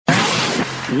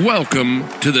Welcome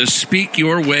to the Speak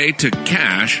Your Way to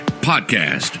Cash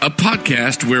podcast, a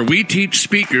podcast where we teach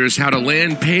speakers how to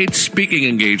land paid speaking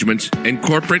engagements and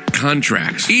corporate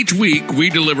contracts. Each week, we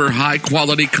deliver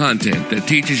high-quality content that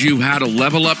teaches you how to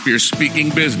level up your speaking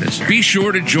business. Be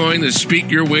sure to join the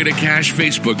Speak Your Way to Cash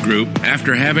Facebook group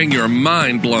after having your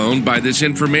mind blown by this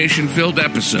information-filled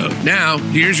episode. Now,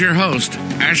 here's your host,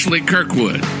 Ashley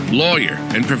Kirkwood, lawyer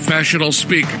and professional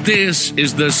speaker. This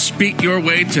is the Speak Your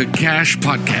Way to Cash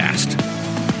podcast.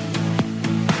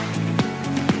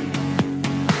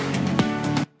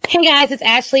 Hey guys, it's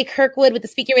Ashley Kirkwood with the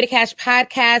Speak Your Way to Cash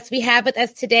podcast. We have with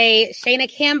us today Shana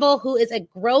Campbell, who is a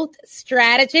growth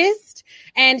strategist,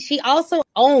 and she also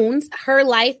owns Her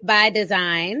Life by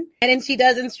Design, and then she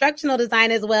does instructional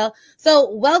design as well. So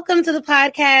welcome to the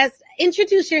podcast.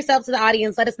 Introduce yourself to the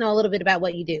audience. Let us know a little bit about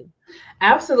what you do.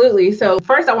 Absolutely. So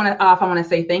first, I want to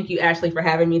say thank you, Ashley, for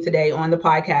having me today on the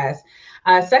podcast.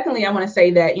 Secondly, I want to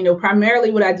say that,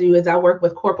 primarily what I do is I work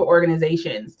with corporate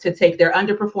organizations to take their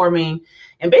underperforming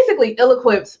and basically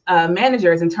ill-equipped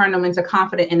managers and turn them into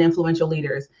confident and influential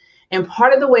leaders. And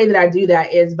part of the way that I do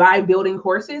that is by building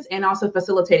courses and also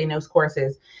facilitating those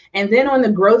courses. And then on the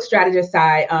growth strategist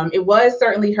side, it was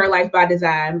certainly Her Life by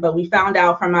Design, but we found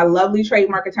out from my lovely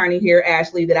trademark attorney here,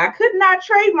 Ashley, that I could not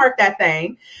trademark that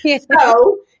thing. Yes.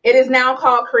 So it is now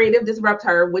called Creative Disrupt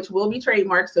Her, which will be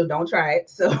trademarked, so don't try it.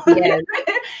 So, yes.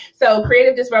 So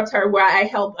Creative Disrupt Her, where I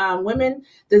help women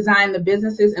design the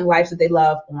businesses and lives that they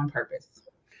love on purpose.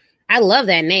 I love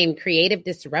that name, Creative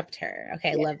Disruptor.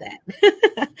 Okay, yeah. Love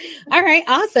that. All right,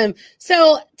 awesome.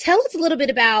 So tell us a little bit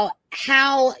about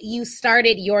how you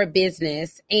started your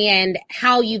business and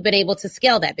how you've been able to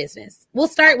scale that business. We'll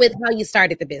start with how you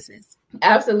started the business.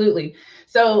 Absolutely.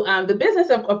 So the business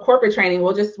of corporate training,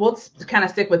 we'll kind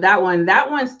of stick with that one. That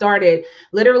one started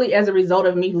literally as a result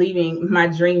of me leaving my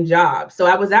dream job. So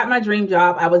I was at my dream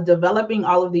job. I was developing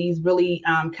all of these really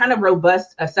kind of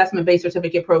robust assessment-based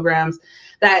certificate programs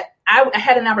that I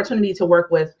had an opportunity to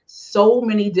work with so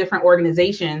many different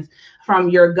organizations, from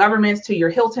your governments to your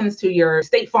Hiltons to your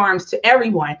State Farms to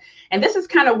everyone. And this is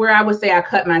kind of where I would say I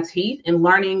cut my teeth in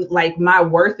learning like my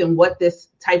worth and what this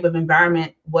type of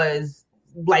environment was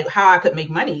like, how I could make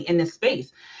money in this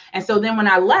space. And so then when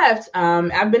I left,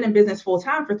 I've been in business full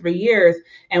time for 3 years.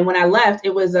 And when I left,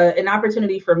 it was an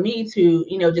opportunity for me to,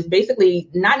 just basically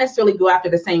not necessarily go after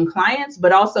the same clients,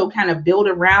 but also kind of build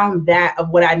around that of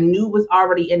what I knew was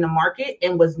already in the market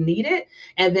and was needed.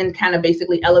 And then kind of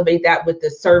basically elevate that with the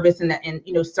service and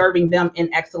serving them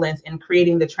in excellence and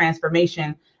creating the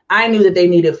transformation I knew that they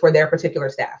needed for their particular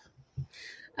staff.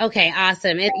 Okay,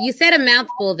 awesome. And you said a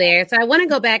mouthful there. So I want to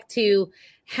go back to,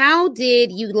 how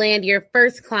did you land your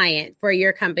first client for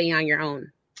your company on your own?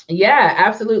 Yeah,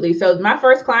 absolutely. So my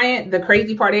first client, the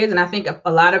crazy part is, and I think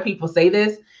a lot of people say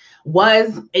this,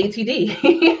 was ATD.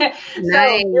 Nice.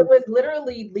 So it was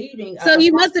literally leaving. So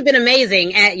you must have been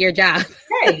amazing at your job.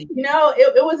 Hey,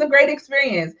 it was a great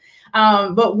experience.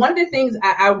 But one of the things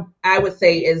I would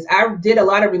say is I did a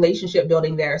lot of relationship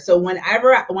building there. So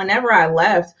whenever I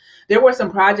left, there were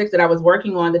some projects that I was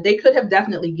working on that they could have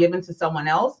definitely given to someone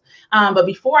else. But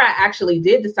before I actually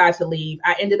did decide to leave,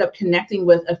 I ended up connecting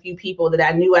with a few people that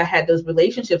I knew I had those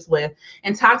relationships with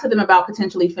and talked to them about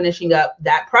potentially finishing up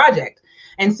that project.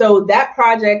 And so that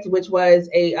project, which was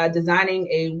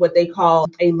designing what they call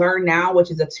a Learn Now, which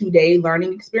is a 2-day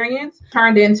learning experience,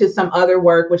 turned into some other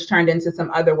work, which turned into some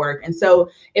other work. And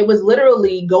so it was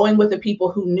literally going with the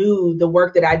people who knew the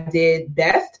work that I did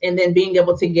best, and then being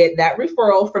able to get that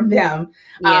referral from them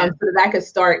so that I could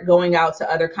start going out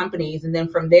to other companies. And then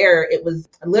from there, it was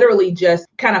literally just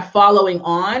kind of following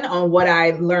on what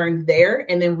I learned there,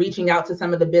 and then reaching out to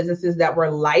some of the businesses that were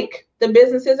like the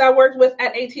businesses I worked with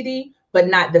at ATD, but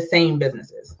not the same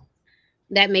businesses.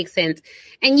 That makes sense.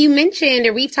 And you mentioned,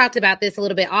 or we've talked about this a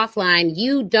little bit offline,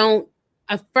 you don't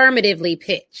affirmatively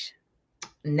pitch.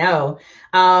 No.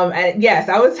 Yes,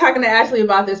 I was talking to Ashley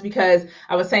about this because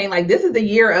I was saying, like, this is the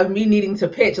year of me needing to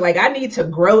pitch. Like, I need to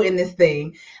grow in this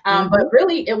thing. But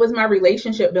really, it was my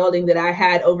relationship building that I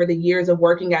had over the years of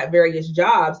working at various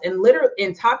jobs and literally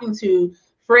in talking to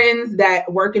friends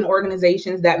that work in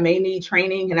organizations that may need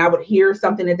training. And I would hear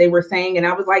something that they were saying. And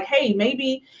I was like, hey,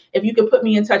 maybe if you could put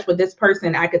me in touch with this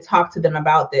person, I could talk to them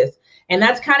about this. And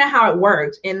that's kind of how it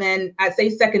worked. And then I'd say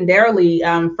secondarily,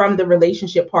 from the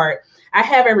relationship part, I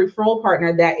have a referral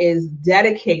partner that is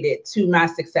dedicated to my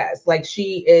success. Like,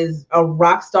 she is a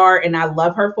rock star and I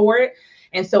love her for it.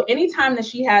 And so anytime that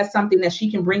she has something that she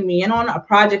can bring me in on, a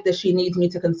project that she needs me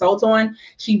to consult on,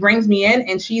 she brings me in,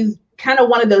 and she's kind of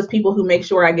one of those people who make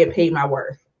sure I get paid my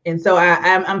worth. And so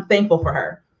I'm thankful for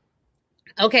her.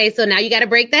 Okay, so now you got to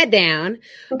break that down.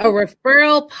 A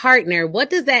referral partner, what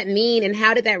does that mean and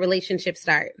how did that relationship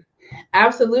start?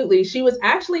 Absolutely. She was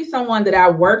actually someone that I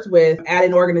worked with at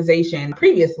an organization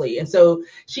previously. And so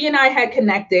she and I had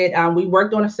connected. We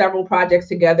worked on several projects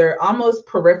together, almost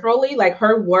peripherally, like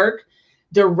her work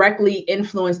directly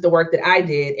influenced the work that I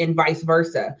did and vice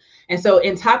versa. And so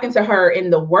in talking to her in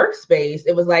the workspace,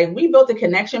 it was like we built a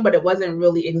connection, but it wasn't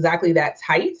really exactly that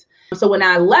tight. So when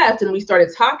I left and we started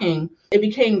talking, it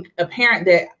became apparent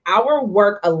that our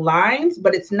work aligns,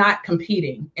 but it's not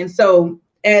competing. And so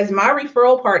as my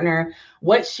referral partner,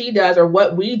 what she does or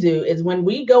what we do is when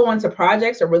we go onto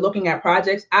projects or we're looking at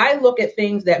projects, I look at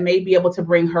things that may be able to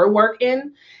bring her work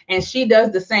in, and she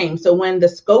does the same. So when the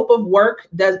scope of work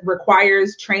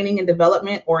requires training and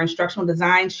development or instructional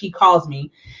design, she calls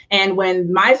me. And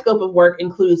when my scope of work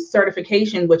includes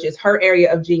certification, which is her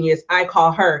area of genius, I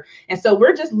call her. And so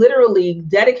we're just literally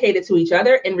dedicated to each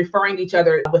other and referring each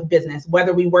other with business,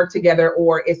 whether we work together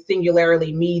or it's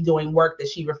singularly me doing work that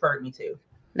she referred me to.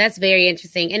 That's very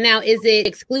interesting. And now, is it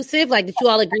exclusive? Like, did you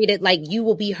all agree that like you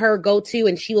will be her go-to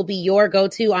and she will be your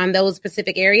go-to on those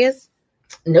specific areas?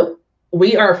 Nope.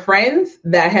 We are friends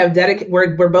that have dedicated.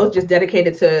 We're both just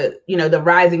dedicated to, the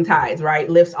rising tides, right?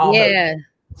 Lifts all. Yeah. Hope.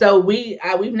 So we've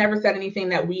never said anything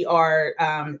that we are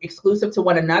exclusive to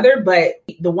one another. But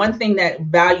the one thing that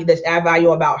I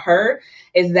value about her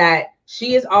is that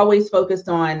she is always focused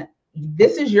on,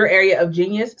 this is your area of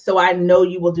genius, so I know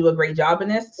you will do a great job in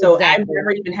this. So exactly. I've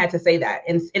never even had to say that.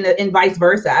 And vice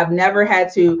versa. I've never had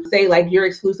to say, like, you're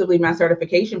exclusively my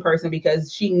certification person,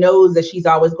 because she knows that she's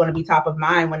always going to be top of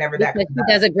mind whenever that comes up.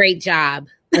 She does a great job.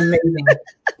 Amazing.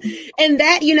 And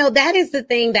that, that is the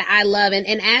thing that I love.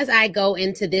 And as I go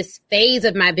into this phase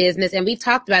of my business, and we've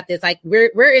talked about this, like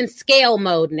we're in scale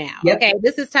mode now. Yep. Okay.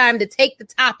 This is time to take the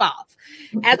top off.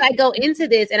 As I go into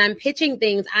this and I'm pitching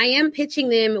things, I am pitching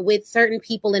them with certain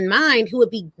people in mind who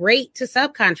would be great to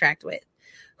subcontract with,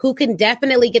 who can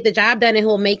definitely get the job done and who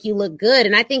will make you look good.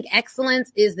 And I think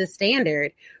excellence is the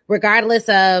standard, regardless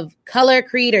of color,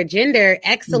 creed, or gender.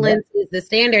 Excellence is the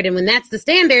standard. And when that's the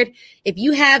standard, if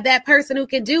you have that person who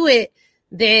can do it,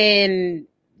 then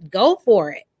go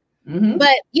for it. Mm-hmm.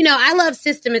 But, I love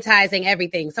systematizing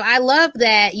everything. So I love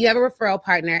that you have a referral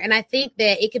partner. And I think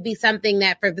that it could be something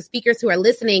that for the speakers who are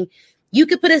listening, you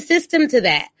could put a system to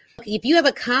that. If you have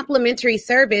a complimentary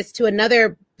service to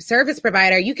another service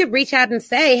provider, you could reach out and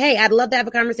say, hey, I'd love to have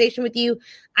a conversation with you.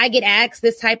 I get asked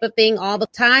this type of thing all the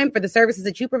time for the services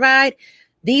that you provide.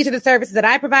 These are the services that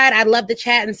I provide. I'd love to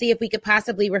chat and see if we could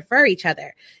possibly refer each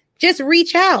other. Just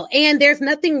reach out. And there's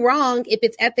nothing wrong if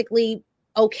it's ethically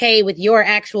okay with your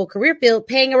actual career field,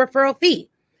 paying a referral fee,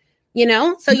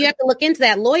 So you have to look into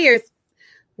that. Lawyers,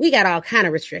 we got all kind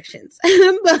of restrictions,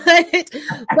 but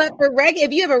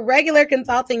if you have a regular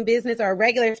consulting business or a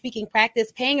regular speaking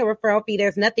practice, paying a referral fee,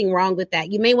 there's nothing wrong with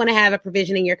that. You may want to have a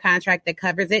provision in your contract that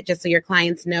covers it, just so your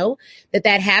clients know that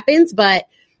happens. But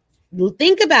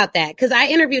think about that, because I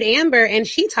interviewed Amber and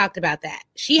she talked about that.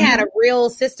 She had a real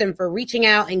system for reaching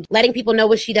out and letting people know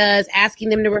what she does, asking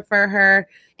them to refer her,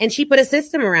 and she put a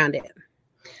system around it.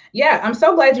 Yeah, I'm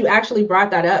so glad you actually brought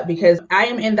that up, because I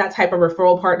am in that type of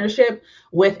referral partnership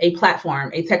with a platform,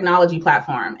 a technology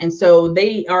platform. And so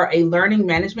they are a learning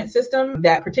management system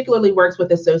that particularly works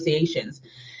with associations.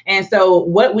 And so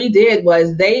what we did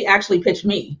was they actually pitched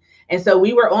me. And so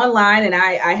we were online, and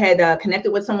I had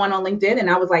connected with someone on LinkedIn, and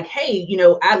I was like, hey,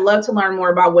 I'd love to learn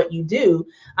more about what you do.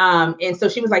 And so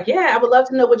she was like, yeah, I would love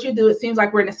to know what you do. It seems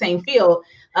like we're in the same field.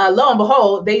 Lo and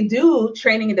behold, they do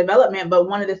training and development, but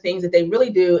one of the things that they really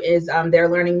do is their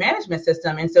learning management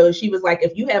system. And so she was like,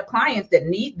 if you have clients that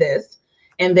need this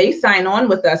and they sign on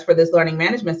with us for this learning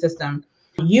management system,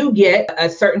 you get a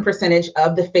certain percentage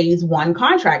of the phase 1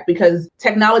 contract, because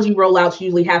technology rollouts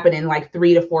usually happen in like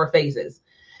 3 to 4 phases.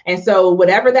 And so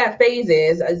whatever that phase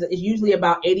is usually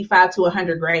about 85 to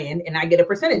 100 grand. And I get a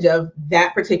percentage of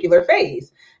that particular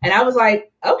phase. And I was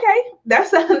like, okay, that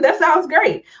sounds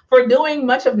great for doing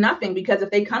much of nothing. Because if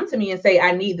they come to me and say,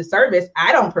 I need the service,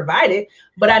 I don't provide it,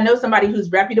 but I know somebody who's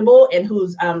reputable and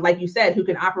who's, like you said, who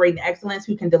can operate in excellence,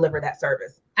 who can deliver that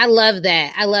service. I love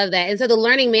that. And so the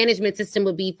learning management system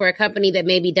would be for a company that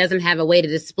maybe doesn't have a way to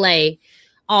display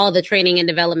all the training and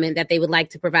development that they would like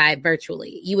to provide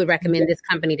virtually. You would recommend this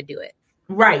company to do it.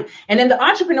 Right. And in the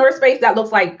entrepreneur space, that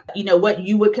looks like, what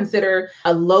you would consider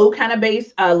a low kind of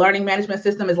base learning management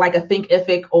system is like a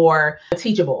Thinkific or a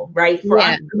Teachable, right? For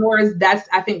entrepreneurs,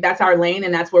 I think that's our lane.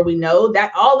 And that's where we know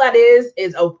that all that is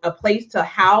a place to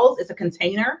house. It's a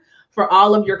container for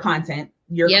all of your content,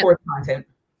 your course content.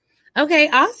 Okay,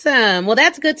 awesome. Well,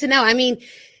 that's good to know. I mean,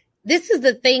 this is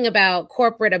the thing about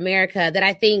corporate America that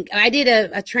I think I did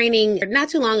a training not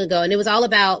too long ago, and it was all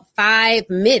about 5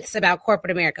 myths about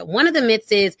corporate America. One of the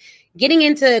myths is getting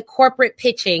into corporate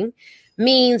pitching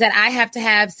means that I have to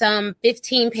have some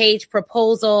 15-page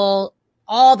proposal,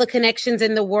 all the connections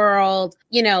in the world.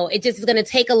 You know, it just is going to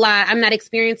take a lot. I'm not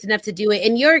experienced enough to do it.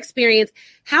 In your experience,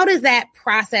 how does that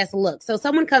process look? So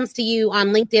someone comes to you on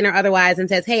LinkedIn or otherwise and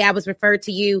says, hey, I was referred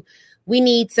to you. We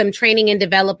need some training and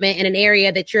development in an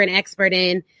area that you're an expert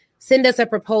in. Send us a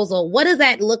proposal. What does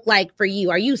that look like for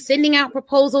you? Are you sending out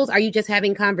proposals? Are you just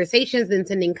having conversations and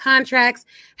sending contracts?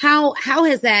 How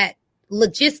has that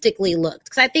logistically looked?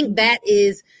 Because I think that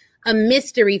is a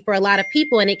mystery for a lot of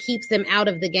people, and it keeps them out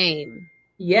of the game.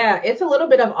 Yeah, it's a little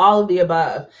bit of all of the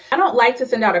above. I don't like to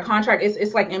send out a contract.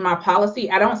 It's like in my policy,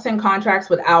 I don't send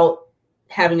contracts without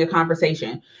having a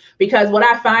conversation. Because what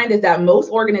I find is that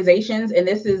most organizations, and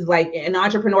this is like an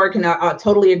entrepreneur can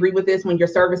totally agree with this when you're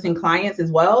servicing clients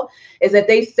as well, is that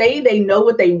they say they know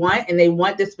what they want and they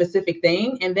want this specific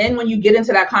thing. And then when you get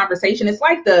into that conversation, it's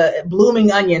like the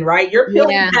blooming onion, right? You're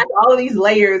peeling back all of these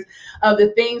layers of the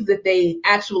things that they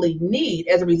actually need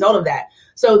as a result of that.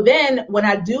 So then when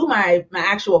I do my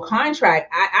actual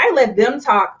contract, I let them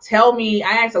tell me, I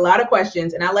ask a lot of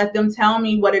questions and I let them tell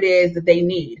me what it is that they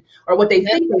need or what they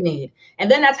think they need.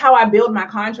 And then that's how I build my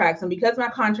contracts. And because my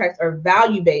contracts are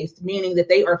value-based, meaning that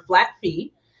they are flat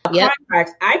fee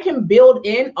contracts, I can build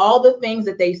in all the things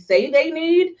that they say they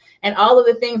need and all of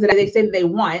the things that they say that they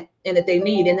want and that they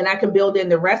need. And then I can build in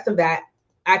the rest of that.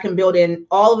 I can build in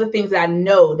all of the things that I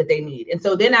know that they need. And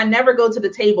so then I never go to the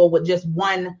table with just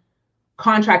one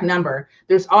contract number.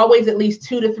 There's always at least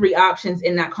 2 to 3 options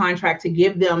in that contract to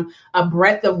give them a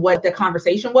breadth of what the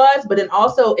conversation was, but then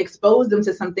also expose them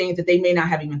to some things that they may not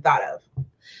have even thought of.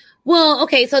 Well,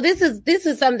 okay, so this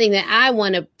is something that I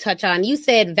want to touch on. You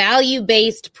said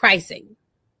value-based pricing.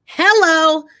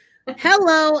 Hello.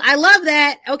 I love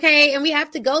that. Okay, and we have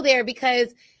to go there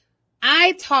because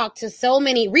I talked to so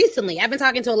many recently. I've been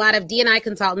talking to a lot of D&I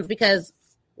consultants because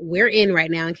we're in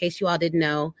right now, in case you all didn't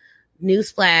know.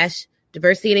 Newsflash.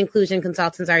 Diversity and inclusion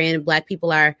consultants are in. Black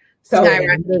people are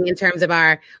skyrocketing in terms of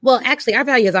our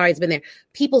value has always been there.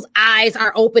 People's eyes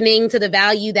are opening to the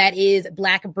value that is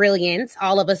Black brilliance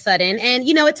all of a sudden. And,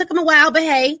 you know, it took them a while, but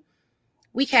hey,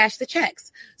 we cashed the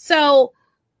checks. So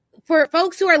for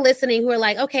folks who are listening, who are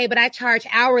like, okay, but I charge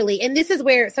hourly. And this is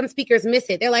where some speakers miss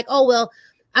it. They're like, oh, well,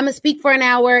 I'm going to speak for an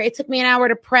hour. It took me an hour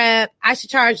to prep. I should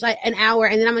charge like an hour.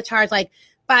 And then I'm going to charge like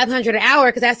 $500 an hour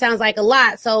because that sounds like a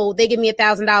lot. So they give me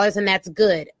 $1,000 and that's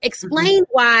good. Explain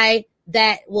why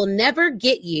that will never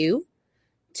get you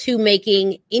to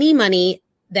making any money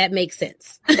that makes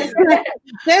sense.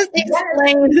 Just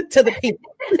explain to the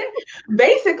people.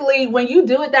 Basically, when you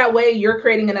do it that way, you're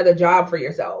creating another job for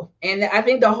yourself. And I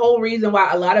think the whole reason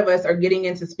why a lot of us are getting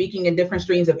into speaking in different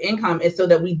streams of income is so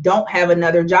that we don't have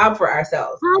another job for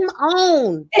ourselves. Come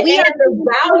on. And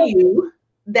the value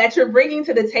that you're bringing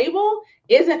to the table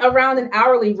isn't around an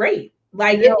hourly rate.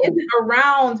 Like it isn't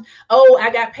around, oh,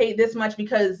 I got paid this much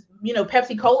because, you know,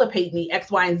 Pepsi Cola paid me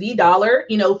X, Y, and Z dollar,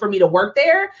 you know, for me to work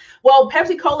there. Well,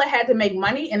 Pepsi Cola had to make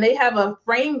money and they have a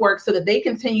framework so that they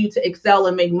continue to excel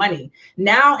and make money.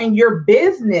 Now in your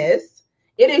business,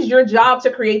 it is your job to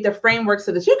create the framework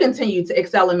so that you continue to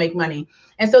excel and make money.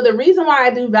 And so the reason why I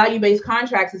do value-based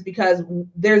contracts is because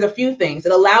there's a few things.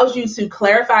 It allows you to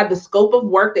clarify the scope of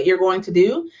work that you're going to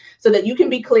do so that you can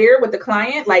be clear with the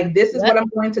client, like this is what I'm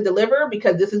going to deliver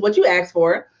because this is what you asked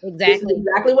for. Exactly. This is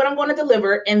exactly what I'm going to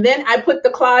deliver. And then I put the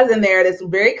clause in there that's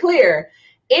very clear.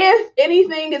 If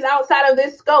anything is outside of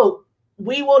this scope,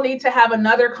 we will need to have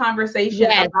another conversation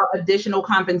about additional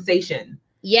compensation.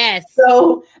 Yes.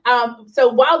 So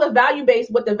while what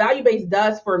the value base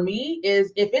does for me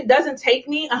is if it doesn't take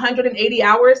me 180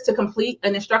 hours to complete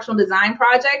an instructional design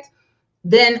project,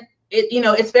 then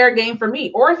it's fair game for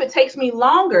me. Or if it takes me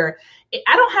longer,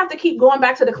 I don't have to keep going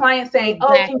back to the client saying,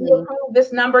 oh, can you approve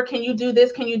this number? Can you do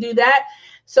this? Can you do that?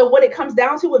 So what it comes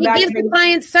down to with value gives the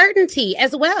client certainty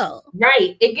as well.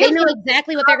 Right. They know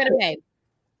exactly what they're going to pay.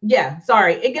 Yeah,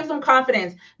 sorry. It gives them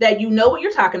confidence that you know what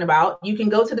you're talking about. You can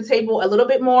go to the table a little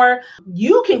bit more.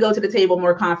 You can go to the table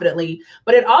more confidently,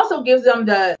 but it also gives them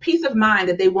the peace of mind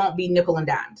that they won't be nickel and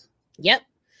dimed. Yep.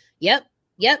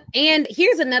 And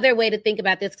here's another way to think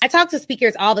about this. I talk to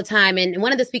speakers all the time. And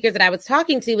one of the speakers that I was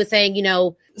talking to was saying, you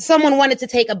know, someone wanted to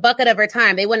take a bucket of her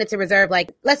time. They wanted to reserve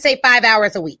like, let's say 5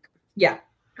 hours a week. Yeah.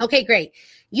 Okay, great.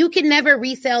 You can never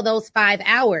resell those 5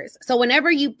 hours. So whenever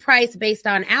you price based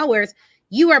on hours,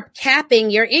 you are capping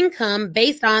your income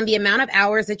based on the amount of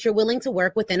hours that you're willing to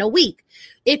work within a week.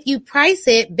 If you price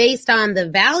it based on the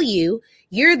value,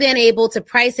 you're then able to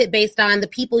price it based on the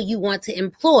people you want to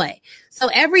employ. So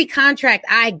every contract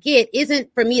I get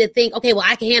isn't for me to think, okay, well,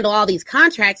 I can handle all these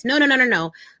contracts.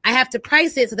 No. I have to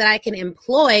price it so that I can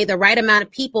employ the right amount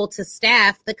of people to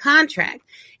staff the contract.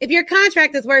 If your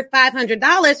contract is worth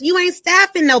 $500, you ain't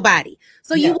staffing nobody.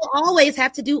 So you will always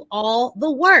have to do all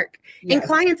the work. Yes. And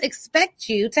clients expect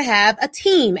you to have a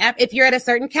team if you're at a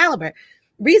certain caliber.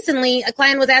 Recently, a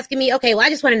client was asking me, okay, well, I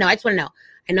just want to know.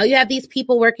 I know you have these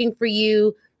people working for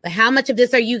you, but how much of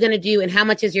this are you going to do and how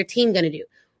much is your team going to do?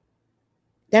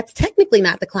 That's technically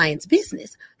not the client's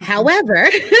business. However,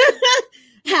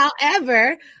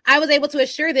 I was able to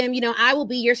assure them, I will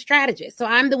be your strategist. So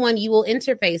I'm the one you will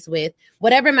interface with.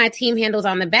 Whatever my team handles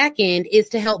on the back end is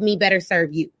to help me better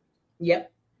serve you.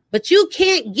 Yep. But you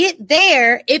can't get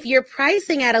there if you're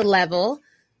pricing at a level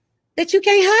that you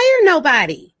can't hire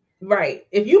nobody. Right.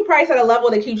 If you price at a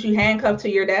level that keeps you handcuffed to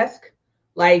your desk,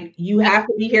 like you have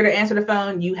to be here to answer the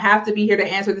phone. You have to be here to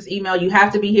answer this email. You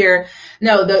have to be here.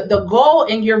 No, the goal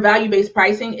in your value-based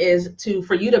pricing is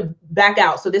for you to back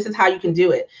out. So this is how you can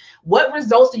do it. What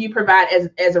results do you provide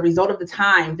as a result of the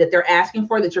time that they're asking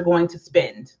for that you're going to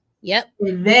spend? Yep.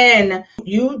 And then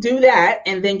you do that,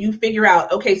 and then you figure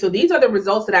out, okay, so these are the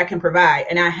results that I can provide.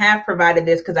 And I have provided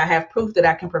this because I have proof that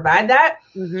I can provide that.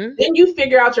 Mm-hmm. Then you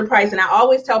figure out your price. And I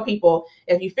always tell people,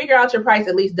 if you figure out your price,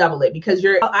 at least double it, because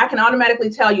I can automatically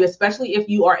tell you, especially if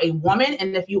you are a woman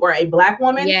and if you are a Black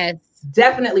woman, yes,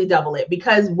 definitely double it.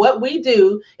 Because what we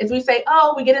do is we say,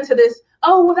 oh, we get into this,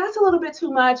 oh, well, that's a little bit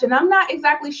too much. And I'm not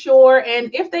exactly sure.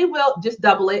 And if they will, just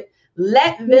double it.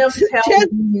 Let them tell you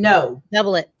no.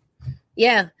 Double it.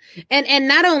 Yeah. And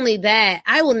not only that,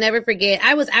 I will never forget,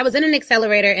 I was in an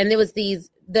accelerator, and there was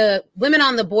the women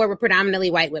on the board were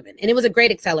predominantly white women, and it was a great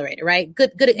accelerator, right?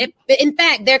 Good. In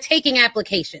fact, they're taking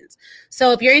applications.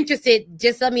 So if you're interested,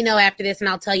 just let me know after this and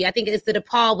I'll tell you. I think it's the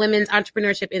DePaul Women's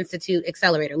Entrepreneurship Institute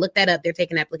Accelerator. Look that up. They're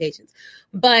taking applications.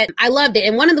 But I loved it.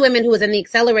 And one of the women who was in the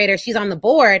accelerator, she's on the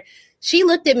board. She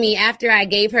looked at me after I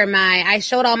gave her I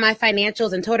showed all my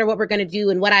financials and told her what we're going to do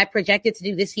and what I projected to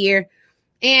do this year.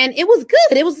 And it was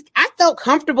good. I felt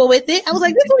comfortable with it. I was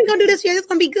like, this is what we're going to do this year. This is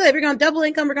going to be good. We're going to double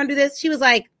income. We're going to do this. She was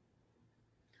like,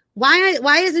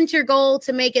 why isn't your goal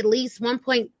to make at least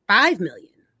 1.5 million?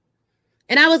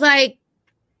 And I was like,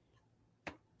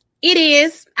 it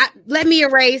is. Let me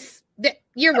erase that.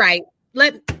 You're right.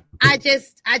 I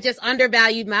just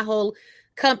undervalued my whole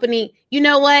company. You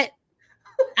know what?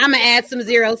 I'm going to add some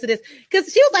zeros to this.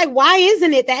 Cause she was like, why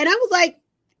isn't it that? And I was like,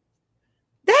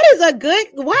 that is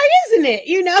why isn't it?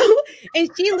 And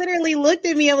she literally looked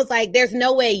at me and was like, there's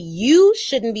no way you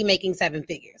shouldn't be making 7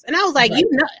 figures. And I was like, right.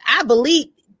 I believe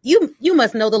you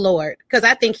must know the Lord, because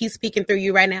I think he's speaking through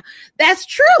you right now. That's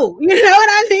true. You know what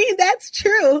I mean? That's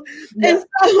true. Yeah.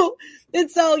 And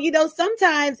so,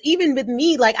 sometimes even with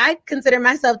me, like I consider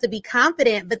myself to be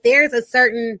confident, but there's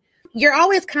you're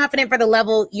always confident for the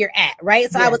level you're at,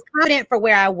 right? So yeah. I was confident for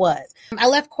where I was. I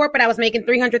left corporate, I was making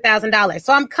 $300,000.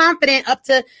 So I'm confident up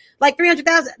to like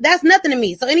 $300,000. That's nothing to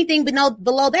me. So anything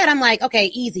below that, I'm like, okay,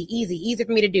 easy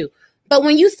for me to do. But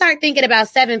when you start thinking about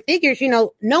 7 figures,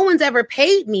 no one's ever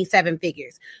paid me 7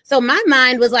 figures. So my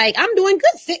mind was like, I'm doing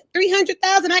good.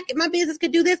 300,000. My business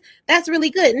could do this. That's really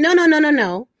good.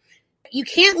 No. You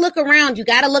can't look around. You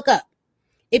got to look up.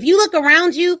 If you look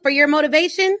around you for your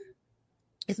motivation,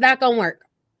 it's not going to work.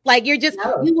 Like you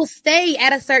will stay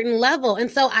at a certain level. And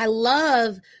so I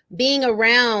love being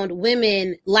around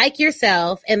women like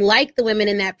yourself and like the women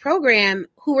in that program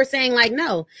who were saying like,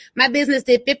 no, my business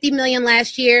did 50 million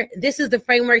last year. This is the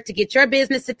framework to get your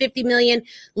business to 50 million.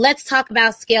 Let's talk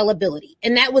about scalability.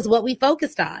 And that was what we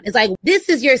focused on. It's like, this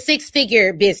is your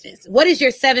 6-figure business. What does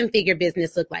your 7-figure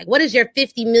business look like? What does your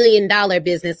 $50 million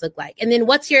business look like? And then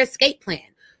what's your escape plan?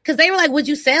 Because they were like, would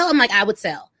you sell? I'm like, I would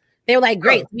sell. They were like,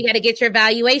 great, we got to get your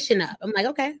valuation up. I'm like,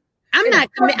 okay, I'm not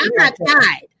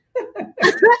tied.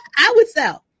 I would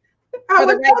sell. I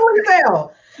would totally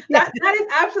sell. That is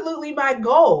absolutely my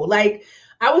goal. Like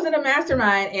I was in a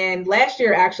mastermind and last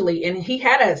year actually, and he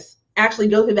had us actually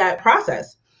go through that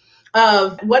process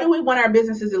of what do we want our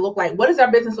businesses to look like? What does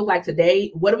our business look like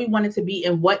today? What do we want it to be?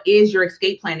 And what is your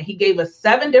escape plan? And he gave us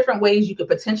 7 different ways you could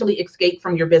potentially escape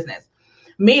from your business.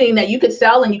 Meaning that you could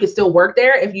sell and you could still work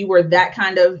there if you were that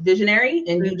kind of visionary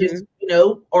and you just,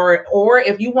 or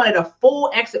if you wanted a full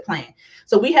exit plan.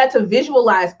 So we had to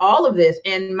visualize all of this.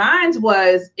 And mine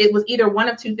it was either one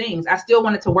of 2 things. I still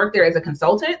wanted to work there as a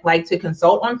consultant, like to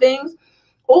consult on things,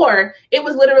 or it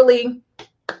was literally,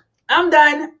 I'm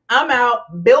done. I'm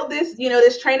out. Build this,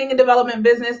 this training and development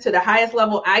business to the highest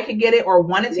level I could get it or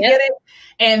wanted to get it.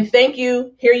 And thank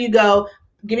you. Here you go.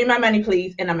 give me my money,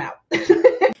 please. And I'm out.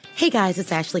 Hey guys,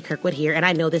 it's Ashley Kirkwood here, and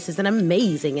I know this is an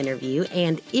amazing interview.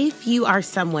 And if you are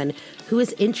someone who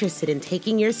is interested in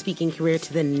taking your speaking career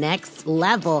to the next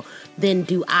level, then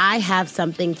do I have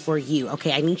something for you?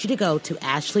 Okay, I need you to go to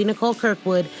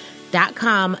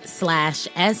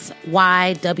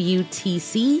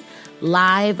ashleynicolekirkwood.com/SYWTC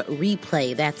live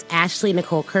replay. That's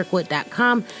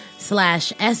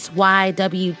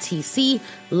ashleynicolekirkwood.com/SYWTC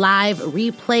live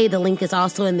replay. The link is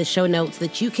also in the show notes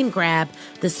that you can grab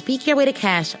the Speak Your Way to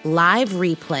Cash live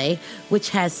replay, which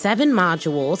has 7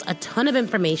 modules, a ton of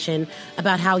information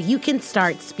about how you can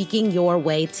start speaking your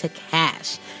way to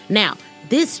cash. Now,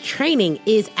 this training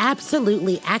is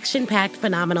absolutely action-packed,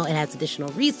 phenomenal. It has additional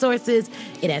resources.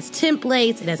 It has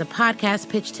templates. It has a podcast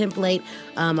pitch template,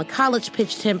 a college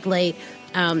pitch template,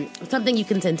 something you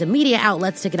can send to media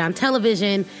outlets to get on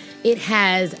television. It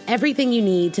has everything you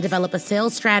need to develop a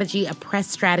sales strategy, a press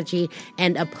strategy,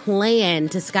 and a plan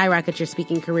to skyrocket your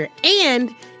speaking career.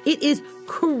 And it is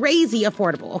crazy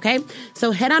affordable, okay?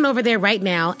 So head on over there right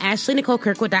now,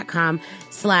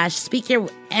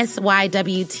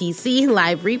 ashleynicolekirkwood.com/SYWTC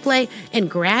live replay, and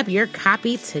grab your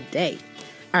copy today.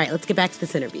 All right, let's get back to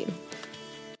this interview.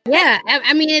 Yeah,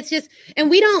 I mean, it's just, and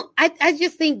I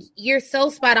just think you're so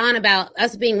spot on about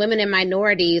us being women and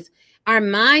minorities. Our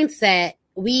mindset,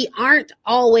 we aren't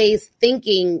always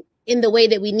thinking in the way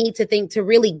that we need to think to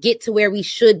really get to where we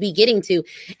should be getting to.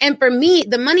 And for me,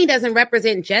 the money doesn't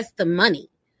represent just the money.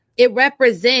 It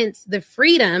represents the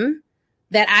freedom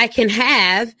that I can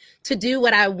have to do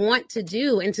what I want to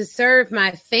do and to serve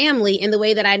my family in the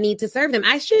way that I need to serve them.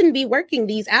 I shouldn't be working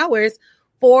these hours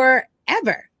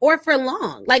forever or for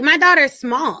long. Like, my daughter's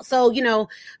small. So,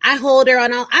 I hold her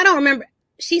on I don't remember.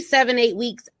 She's 7-8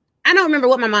 weeks. I don't remember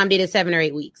what my mom did at 7 or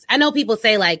 8 weeks. I know people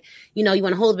say, like, you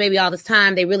want to hold the baby all this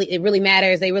time. It really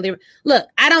matters. Look,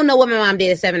 I don't know what my mom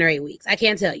did at 7 or 8 weeks. I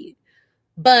can't tell you,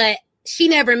 but she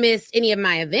never missed any of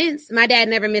my events. My dad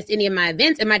never missed any of my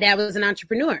events. And my dad was an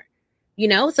entrepreneur,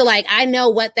 so like, I know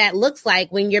what that looks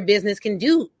like when your business can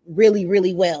do really,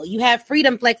 really well. You have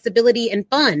freedom, flexibility, and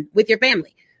fun with your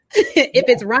family. If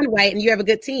it's run right and you have a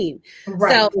good team.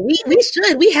 Right. So we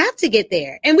have to get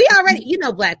there. And we already,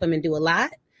 Black women do a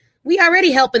lot. We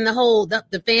already helping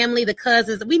the family, the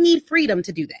cousins. We need freedom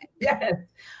to do that. Yes.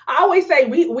 I always say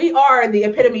we are the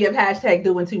epitome of hashtag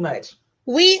doing too much.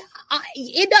 Yes,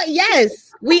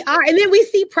 we are. And then we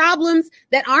see problems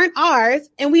that aren't ours,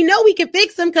 and we know we can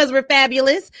fix them because we're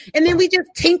fabulous. And then we just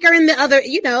tinker in the other,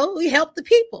 we help the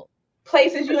people.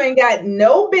 Places you ain't got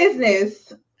no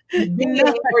business being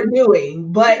or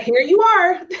doing, but here you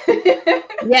are.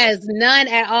 Yes, none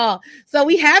at all. So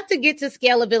we have to get to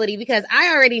scalability, because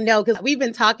I already know, because we've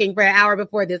been talking for an hour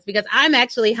before this, because I'm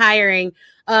actually hiring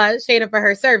Shana for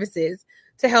her services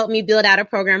to help me build out a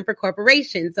program for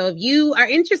corporations. So if you are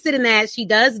interested in that, she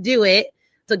does do it.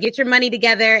 So get your money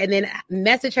together and then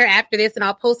message her after this, and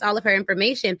I'll post all of her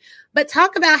information. But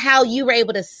talk about how you were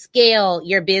able to scale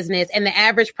your business and the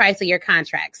average price of your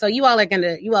contract. So you all are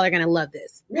gonna love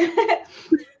this.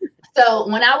 So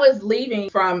when I was leaving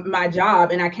from my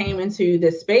job and I came into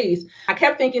this space, I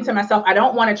kept thinking to myself, I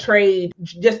don't want to trade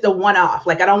just the one-off.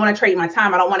 Like, I don't want to trade my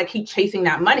time. I don't want to keep chasing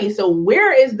that money. So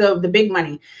where is the big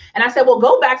money? And I said, well,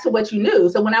 go back to what you knew.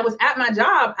 So when I was at my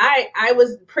job, I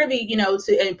was privy,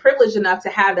 to and privileged enough to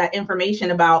have that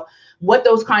information about what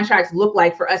those contracts look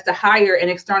like for us to hire an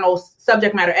external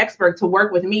subject matter expert to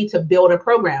work with me to build a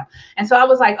program. And so I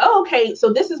was like, oh, okay,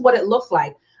 so this is what it looks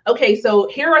like. Okay, so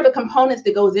here are the components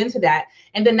that goes into that.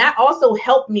 And then that also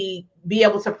helped me be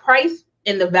able to price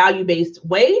in the value-based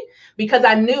way, because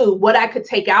I knew what I could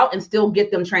take out and still get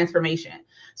them transformation.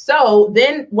 So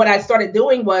then what I started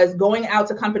doing was going out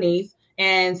to companies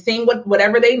and seeing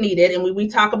whatever they needed. And we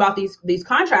talk about these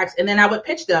contracts, and then I would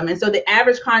pitch them. And so the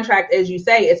average contract, as you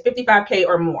say, is $55K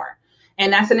or more.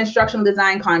 And that's an instructional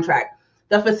design contract.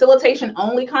 The facilitation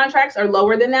only contracts are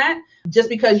lower than that, just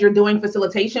because you're doing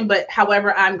facilitation. But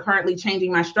however, I'm currently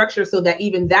changing my structure so that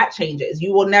even that changes.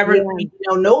 You will never,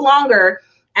 no longer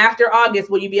after August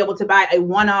will you be able to buy a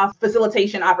one-off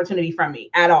facilitation opportunity from me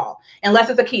at all, unless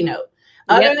it's a keynote.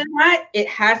 Other than that, it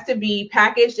has to be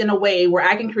packaged in a way where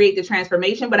I can create the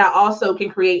transformation, but I also can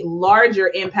create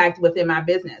larger impact within my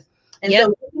business. And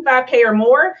so 55K or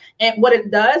more. And what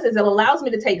it does is it allows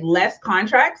me to take less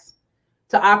contracts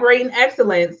to operate in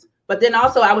excellence. But then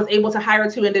also I was able to hire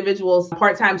 2 individuals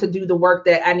part-time to do the work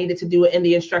that I needed to do in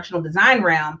the instructional design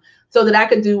realm, so that I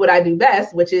could do what I do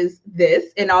best, which is this,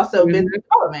 and also business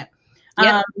development.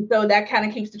 So that kind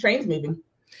of keeps the trains moving.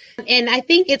 And I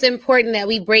think it's important that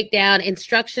we break down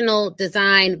instructional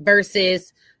design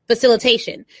versus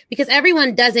facilitation, because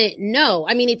everyone doesn't know.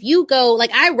 I mean, if you go,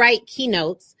 like, I write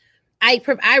keynotes, I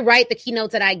write the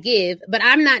keynotes that I give, but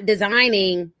I'm not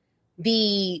designing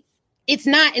it's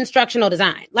not instructional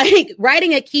design. Like,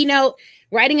 writing a keynote,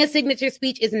 writing a signature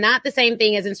speech is not the same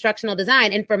thing as instructional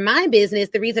design. And for my business,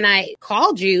 the reason I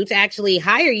called you to actually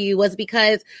hire you was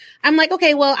because I'm like,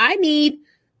 okay, well,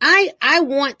 I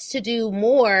want to do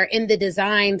more in the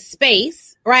design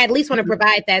space, or I at least want to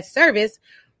provide that service,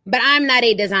 but I'm not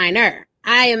a designer.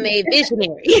 I am a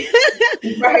visionary.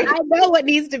 Right. I know what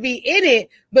needs to be in it,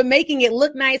 but making it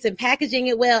look nice and packaging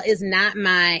it well is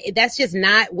that's just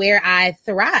not where I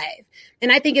thrive.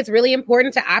 And I think it's really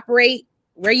important to operate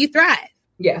where you thrive.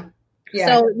 Yeah.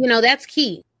 So, that's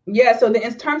key. Yeah. So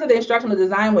in terms of the instructional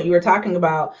design, what you were talking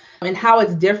about and how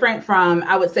it's different from,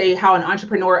 I would say, how an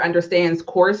entrepreneur understands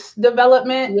course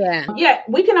development. Yeah.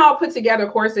 We can all put together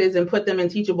courses and put them in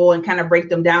Teachable and kind of break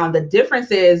them down. The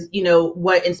difference is,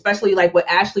 especially like what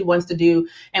Ashley wants to do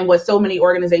and what so many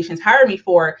organizations hire me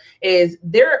for is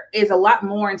there is a lot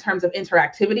more in terms of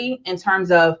interactivity, in terms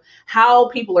of how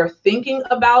people are thinking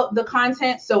about the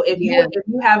content. So if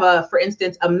you have for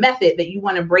instance, a method that you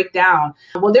want to break down,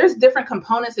 well, there's different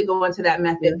components that go into that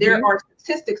method. There are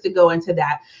statistics that go into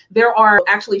that. There are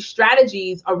actually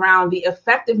strategies around the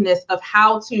effectiveness of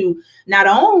how to not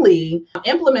only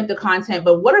implement the content,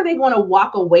 but what are they going to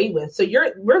walk away with? So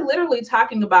we're literally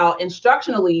talking about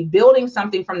instructionally building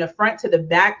something from the front to the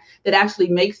back that actually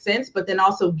makes sense, but then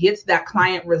also gets that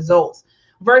client results.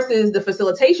 Versus the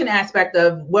facilitation aspect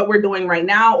of what we're doing right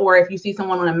now, or if you see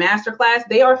someone on a masterclass,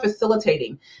 they are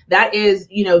facilitating. That is,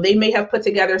 they may have put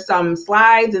together some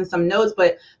slides and some notes,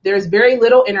 but there's very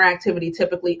little interactivity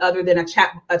typically other than the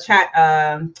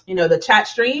chat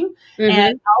stream. Mm-hmm.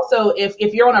 And also,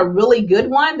 if you're on a really good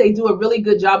one, they do a really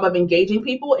good job of engaging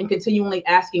people and continually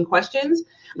asking questions.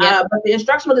 But the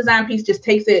instructional design piece just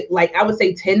takes it, like, I would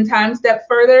say 10 times step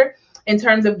further, in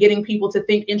terms of getting people to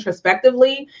think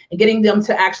introspectively and getting them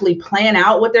to actually plan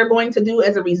out what they're going to do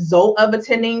as a result of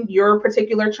attending your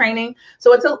particular training.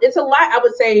 So it's a lot. I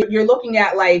would say you're looking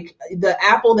at like the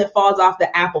apple that falls off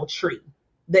the apple tree.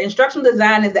 The instructional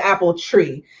design is the apple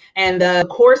tree, and the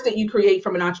course that you create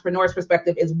from an entrepreneur's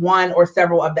perspective is one or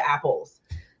several of the apples.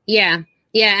 Yeah.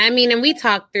 I mean, and we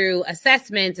talked through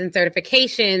assessments and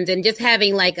certifications and just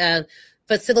having like a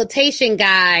facilitation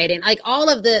guide and like all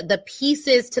of the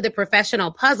pieces to the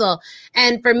professional puzzle.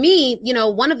 And for me,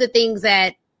 one of the things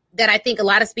that I think a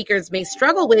lot of speakers may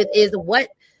struggle with is what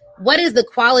is the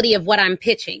quality of what I'm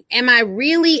pitching? Am I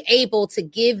really able to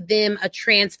give them a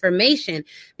transformation?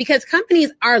 Because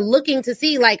companies are looking to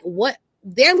see like what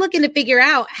they're looking to figure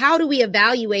out. How do we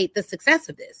evaluate the success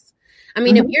of this? I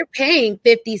mean, if you're paying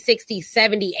 $50, $60,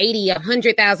 $70, $80,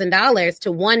 $100,000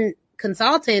 to one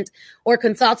consultant or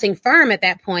consulting firm at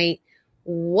that point,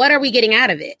 what are we getting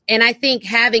out of it? And I think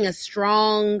having a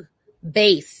strong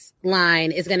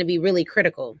baseline is going to be really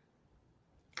critical.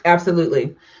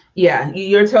 Absolutely. Yeah,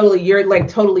 you're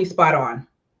totally spot on.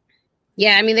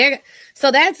 Yeah, I mean,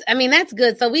 that's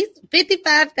good. So we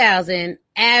 55,000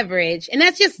 average, and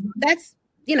that's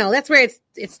where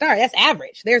it starts. That's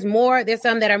average. There's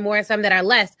some that are more, some that are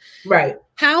less. Right.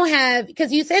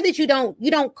 Because you said that you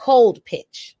don't cold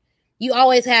pitch. You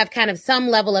always have kind of some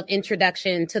level of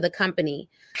introduction to the company.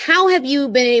 How have you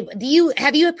been able,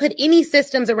 have you put any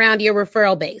systems around your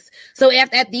referral base? So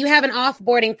do you have an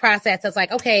offboarding process that's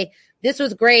like, okay, this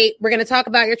was great. We're going to talk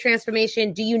about your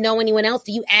transformation. Do you know anyone else?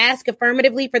 Do you ask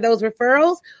affirmatively for those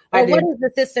referrals? Or what is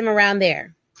the system around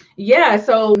there? Yeah.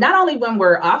 So not only when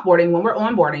we're offboarding, when we're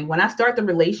onboarding, when I start the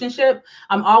relationship,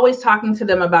 I'm always talking to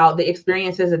them about the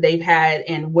experiences that they've had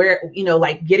and where,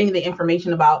 like getting the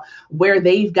information about where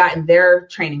they've gotten their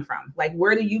training from. Like,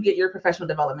 where do you get your professional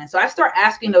development? So I start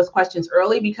asking those questions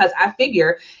early because I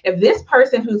figure if this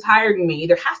person who's hiring me,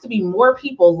 there has to be more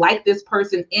people like this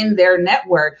person in their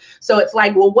network. So it's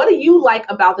like, well, what do you like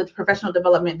about the professional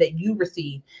development that you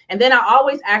receive? And then I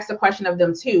always ask the question of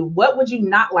them too, what would you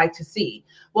not like to see?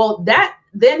 Well, that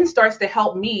then starts to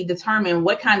help me determine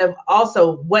what to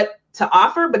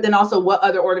offer, but then also what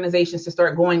other organizations to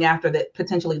start going after that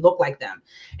potentially look like them.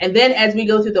 And then as we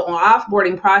go through the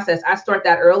offboarding process, I start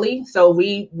that early. So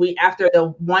we after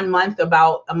the 1 month,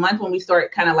 about a month when we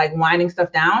start kind of like winding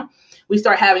stuff down, we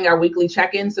start having our weekly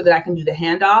check-in so that I can do the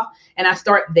handoff. And I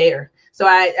start there. So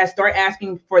I start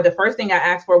asking for, the first thing I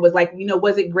asked for was like,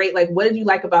 was it great? Like, what did you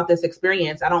like about this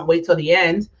experience? I don't wait till the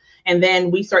end. And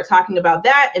then we start talking about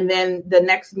that. And then the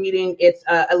next meeting, it's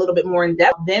a little bit more in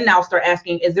depth. Then I'll start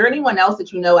asking, is there anyone else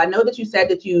that you know? I know that you said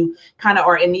that you kind of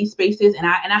are in these spaces, and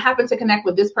I happen to connect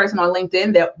with this person on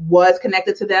LinkedIn that was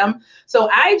connected to them. So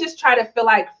I just try to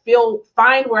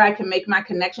find where I can make my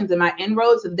connections and my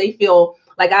inroads so they feel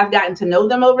like I've gotten to know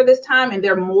them over this time and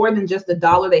they're more than just the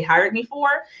dollar they hired me for.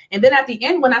 And then at the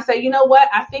end, when I say, you know what,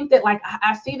 I think that like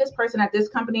I see this person at this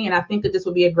company and I think that this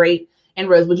would be a great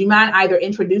inroads. Would you mind either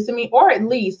introducing me or at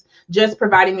least just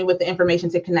providing me with the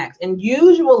information to connect? And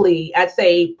usually I'd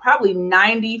say probably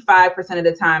 95% of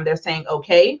the time they're saying,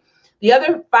 okay. The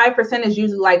other 5% is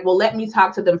usually like, well, let me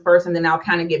talk to them first and then I'll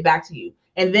kind of get back to you.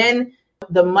 And then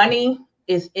the money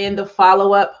is in the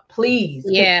follow-up, please.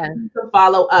 Yeah.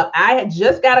 Follow up. I had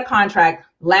just got a contract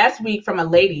last week from a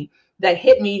lady that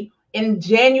hit me in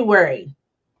January,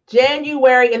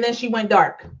 and then she went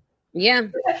dark. Yeah.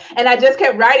 And I just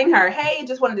kept writing her, hey,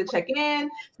 just wanted to check in,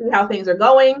 see how things are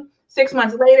going. 6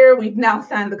 months later, we've now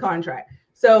signed the contract.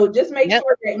 So just make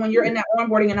sure that when you're in that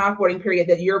onboarding and offboarding period,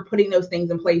 that you're putting those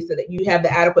things in place so that you have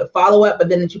the adequate follow-up, but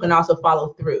then that you can also follow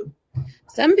through.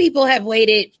 Some people have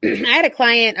waited. I had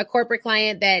a corporate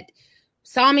client that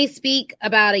saw me speak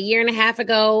about 1.5 years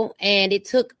ago, and it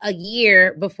took a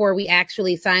year before we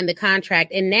actually signed the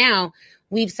contract. And now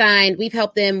we've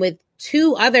helped them with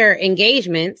 2 other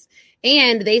engagements,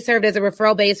 and they served as a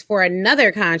referral base for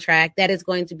another contract that is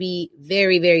going to be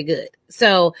very, very good.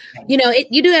 So, you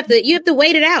have to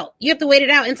wait it out. You have to wait it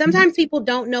out. And sometimes people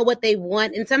don't know what they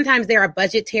want. And sometimes there are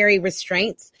budgetary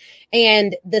restraints,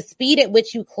 and the speed at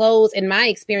which you close, in my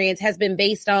experience, has been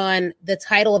based on the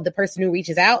title of the person who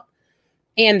reaches out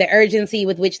and the urgency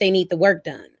with which they need the work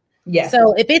done. Yes.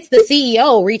 So if it's the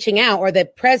CEO reaching out or the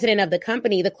president of the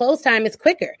company, the close time is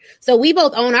quicker. So we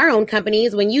both own our own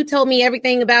companies. When you told me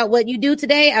everything about what you do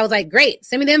today, I was like, great,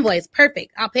 send me the invoice.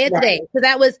 Perfect. I'll pay it today.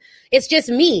 So it's just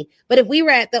me. But if we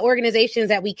were at the organizations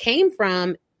that we came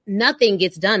from, nothing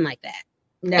gets done like that.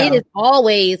 No. It is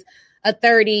always a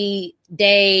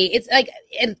 30-day, it's like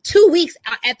 2 weeks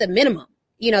at the minimum.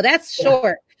 That's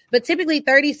short, but typically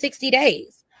 30, 60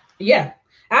 days. Yeah.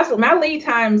 Absolutely. My lead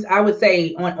times, I would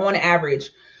say on average,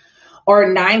 are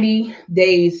 90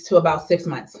 days to about 6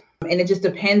 months. And it just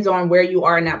depends on where you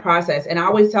are in that process. And I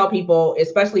always tell people,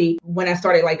 especially when I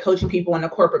started like coaching people on the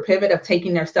corporate pivot of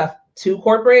taking their stuff to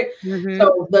corporate. Mm-hmm.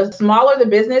 So the smaller the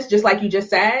business, just like you just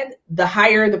said, the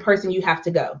higher the person you have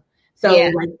to go. So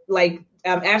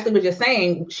Ashley was just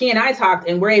saying, she and I talked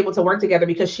and we're able to work together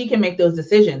because she can make those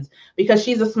decisions because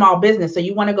she's a small business. So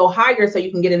you want to go higher so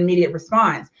you can get an immediate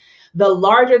response. The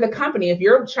larger the company, if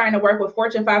you're trying to work with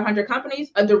Fortune 500 companies,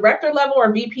 a director level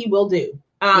or VP will do.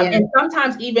 And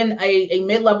sometimes even a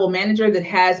mid-level manager that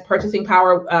has purchasing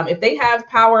power, if they have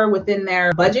power within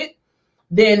their budget,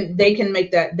 then they can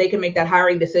make that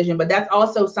hiring decision. But that's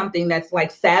also something that's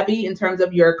like savvy in terms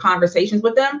of your conversations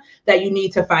with them that you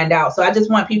need to find out. So I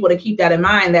just want people to keep that in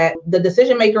mind, that the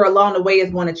decision maker along the way is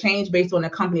going to change based on the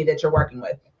company that you're working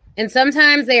with. And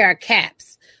sometimes there are caps.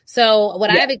 So what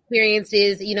I've experienced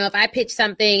is, if I pitch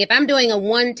something, if I'm doing a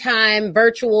one-time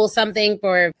virtual something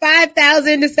for $5,000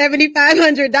 to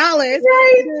 $7,500,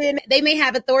 then they may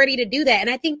have authority to do that. And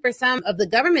I think for some of the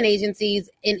government agencies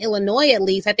in Illinois, at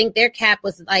least, I think their cap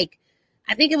was like,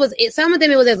 some of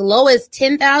them it was as low as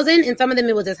 $10,000 and some of them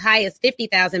it was as high as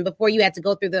 $50,000 before you had to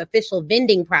go through the official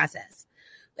vending process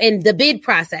and the bid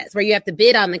process where you have to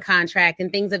bid on the contract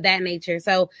and things of that nature.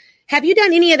 So have you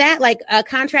done any of that, like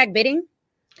contract bidding?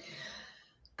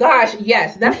 Gosh,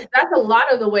 yes, that's a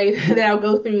lot of the way that I'll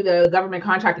go through the government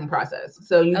contracting process.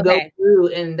 So you go through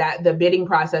in the bidding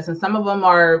process, and some of them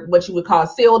are what you would call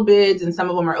sealed bids, and some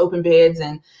of them are open bids.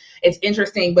 And it's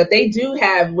interesting, but they do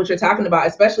have what you're talking about,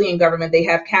 especially in government. They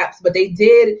have caps, but they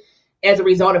did, as a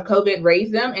result of COVID, raise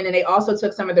them, and then they also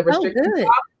took some of the restrictions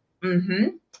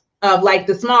off, of like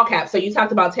the small cap. So you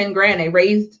talked about $10,000. They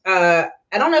raised.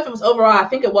 I don't know if it was overall, I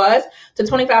think it was, to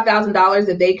 $25,000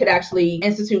 that they could actually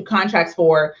institute contracts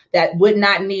for that would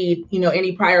not need,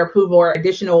 any prior approval or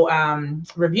additional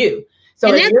review. So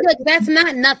and that's good. That's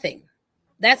not nothing.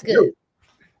 That's good.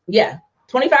 Yeah.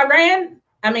 $25,000.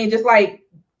 I mean, just like,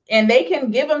 and they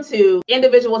can give them to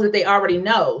individuals that they already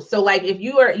know. So like if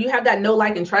you have that know,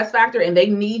 like, and trust factor and they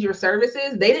need your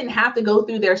services, they didn't have to go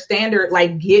through their standard,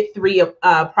 like get 3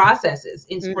 processes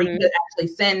for you to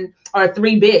actually send, or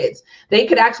 3 bids. They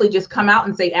could actually just come out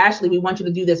and say, Ashley, we want you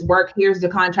to do this work. Here's the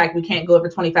contract. We can't go over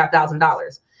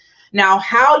 $25,000. Now,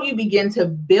 how you begin to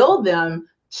build them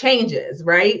changes,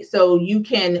 right? So you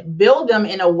can build them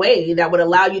in a way that would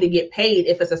allow you to get paid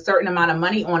if it's a certain amount of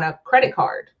money on a credit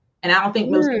card. And I don't think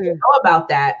most people know about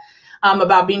that.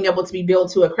 about being able to be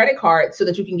billed to a credit card so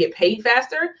that you can get paid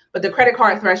faster, but the credit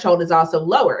card threshold is also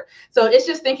lower. So it's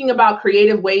just thinking about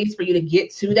creative ways for you to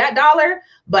get to that dollar,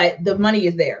 but the money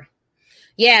is there.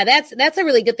 Yeah, that's a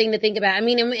really good thing to think about. I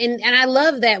mean, and I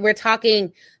love that we're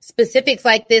talking specifics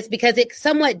like this because it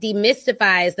somewhat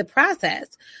demystifies the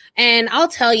process. And I'll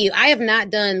tell you, I have not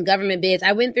done government bids.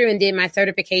 I went through and did my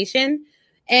certification.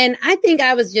 And I think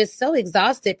I was just so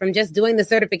exhausted from just doing the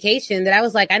certification that I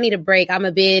was like, I need a break. I'm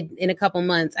a bid in a couple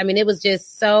months. I mean, it was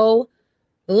just so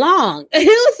long. It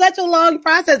was such a long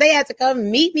process. They had to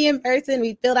come meet me in person.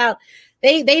 We filled out,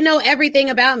 they know everything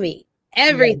about me.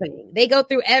 Everything. Yeah. They go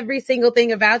through every single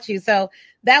thing about you. So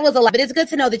that was a lot, but it's good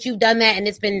to know that you've done that and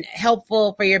it's been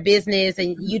helpful for your business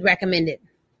and you'd recommend it.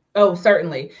 Oh,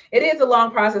 certainly. It is a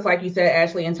long process, like you said,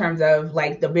 Ashley, in terms of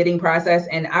like the bidding process.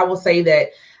 And I will say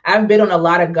that I've bid on a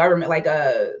lot of government, like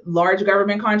large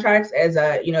government contracts as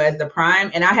as the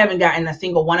prime, and I haven't gotten a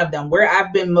single one of them. Where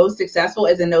I've been most successful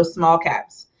is in those small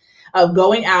caps of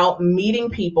going out, meeting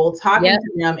people, talking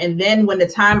to them. And then when the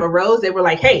time arose, they were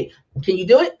like, hey, can you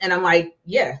do it? And I'm like,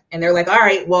 yeah. And they're like, all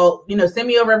right, well, send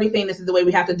me over everything. This is the way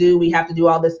we have to do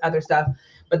all this other stuff.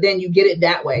 But then you get it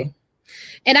that way.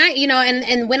 And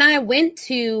and when I went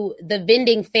to the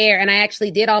vending fair and I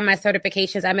actually did all my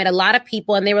certifications, I met a lot of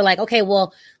people and they were like, okay,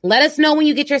 well, let us know when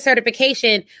you get your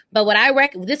certification. But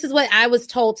this is what I was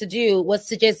told to do was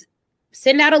to just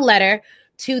send out a letter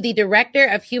to the director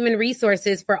of human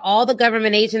resources for all the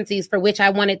government agencies for which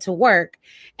I wanted to work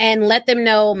and let them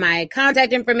know my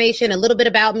contact information, a little bit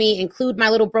about me, include my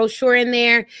little brochure in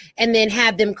there, and then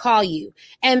have them call you.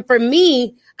 And for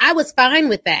me, I was fine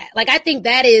with that. Like, I think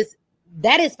that is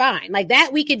fine. Like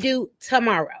that we could do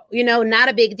tomorrow, not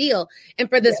a big deal. And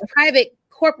for this private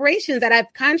corporations that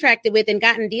I've contracted with and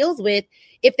gotten deals with,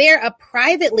 if they're a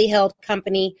privately held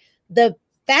company, the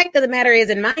fact of the matter is,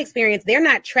 in my experience, they're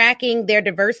not tracking their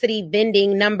diversity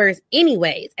vending numbers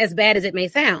anyways, as bad as it may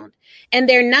sound. And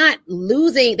they're not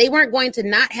they weren't going to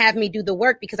not have me do the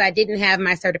work because I didn't have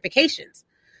my certifications.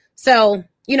 So,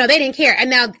 they didn't care. And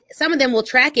now some of them will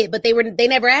track it, but they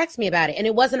never asked me about it. And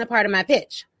it wasn't a part of my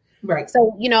pitch. Right.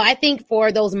 So, I think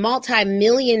for those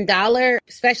multi-million-dollar,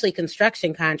 especially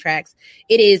construction contracts,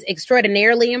 it is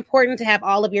extraordinarily important to have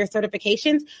all of your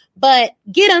certifications, but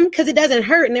get them because it doesn't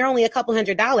hurt. And they're only a couple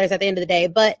 $100s at the end of the day,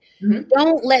 but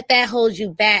don't let that hold you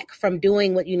back from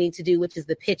doing what you need to do, which is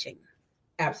the pitching.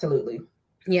 Absolutely.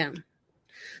 Yeah.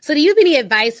 So do you have any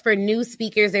advice for new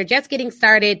speakers? They're just getting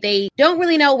started. They don't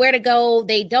really know where to go.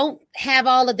 They don't have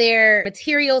all of their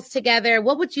materials together.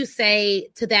 What would you say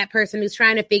to that person who's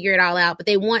trying to figure it all out, but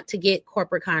they want to get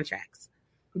corporate contracts?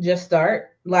 Just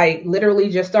start, like literally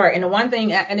just start. And the one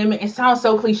thing, and it sounds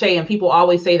so cliche and people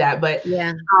always say that, but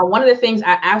one of the things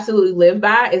I absolutely live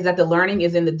by is that the learning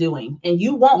is in the doing. And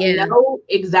you won't know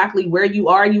exactly where you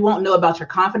are. You won't know about your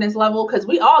confidence level because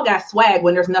we all got swag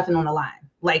when there's nothing on the line.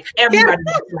 Like everybody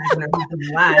got swag when there's nothing on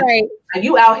the line. Right. And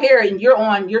you out here and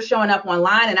you're showing up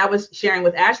online. And I was sharing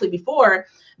with Ashley before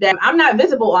that I'm not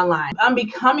visible online. I'm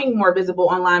becoming more visible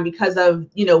online because of,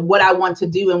 what I want to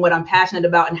do and what I'm passionate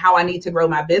about and how I need to grow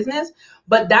my business.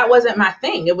 But that wasn't my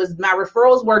thing. It was my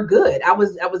referrals were good. I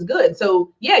was good.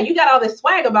 So yeah, you got all this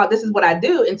swag about this is what I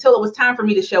do until it was time for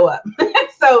me to show up.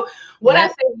 So what I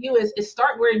say to you is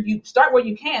start where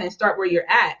you can and start where you're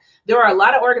at. There are a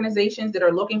lot of organizations that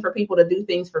are looking for people to do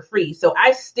things for free. So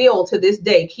I still to this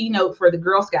day keynote for the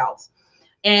Girl Scouts.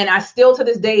 And I still to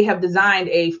this day have designed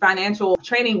a financial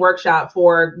training workshop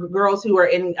for girls who are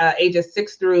in ages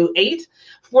 6 through 8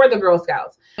 for the Girl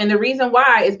Scouts. And the reason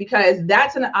why is because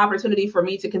that's an opportunity for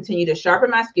me to continue to sharpen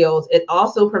my skills. It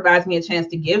also provides me a chance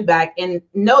to give back. And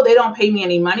no, they don't pay me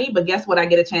any money, but guess what I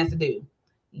get a chance to do?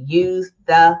 Use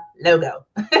the logo.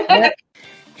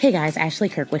 Hey guys, Ashley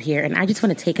Kirkwood here, and I just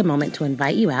want to take a moment to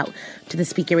invite you out to the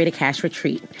Speak Your Way to Cash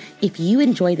retreat. If you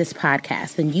enjoy this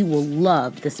podcast, then you will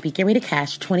love the Speak Your Way to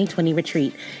Cash 2020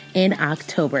 retreat in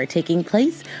October, taking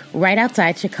place right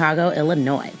outside Chicago,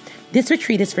 Illinois. This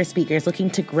retreat is for speakers looking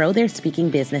to grow their speaking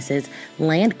businesses,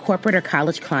 land corporate or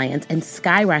college clients, and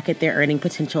skyrocket their earning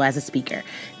potential as a speaker.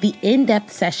 The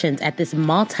in-depth sessions at this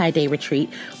multi-day retreat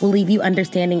will leave you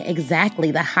understanding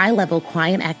exactly the high-level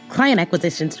client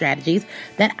acquisition strategies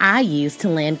that I use to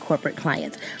land corporate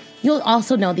clients. You'll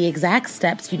also know the exact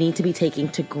steps you need to be taking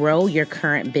to grow your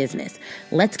current business.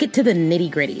 Let's get to the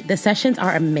nitty-gritty. The sessions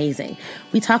are amazing.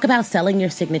 We talk about selling your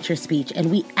signature speech,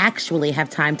 and we actually have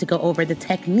time to go over the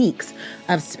techniques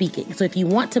of speaking. So if you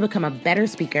want to become a better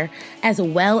speaker as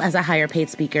well as a higher paid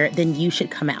speaker, then you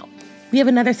should come out. We have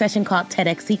another session called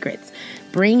TEDx Secrets.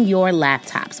 Bring your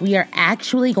laptops. We are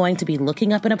actually going to be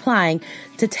looking up and applying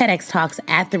to TEDx Talks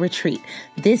at the retreat.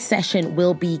 This session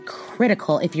will be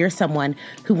critical if you're someone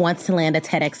who wants to land a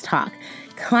TEDx Talk.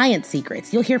 Client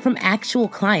secrets. You'll hear from actual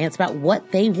clients about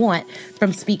what they want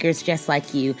from speakers just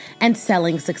like you, and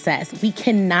selling success. We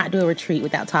cannot do a retreat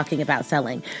without talking about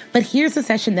selling. But here's the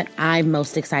session that I'm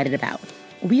most excited about.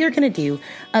 We are going to do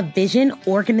a vision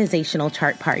organizational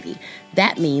chart party.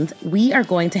 That means we are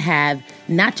going to have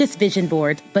not just vision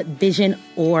boards, but vision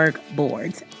org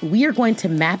boards. We are going to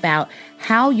map out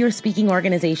how your speaking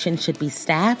organization should be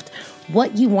staffed,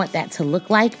 what you want that to look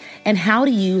like, and how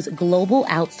to use global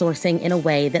outsourcing in a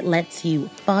way that lets you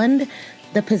fund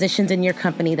the positions in your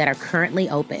company that are currently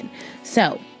open.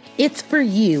 So it's for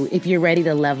you if you're ready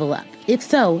to level up. If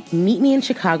so, meet me in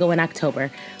Chicago in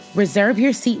October. Reserve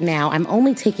your seat now. I'm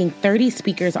only taking 30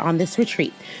 speakers on this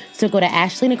retreat. So go to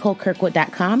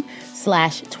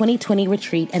ashleynicolekirkwood.com/2020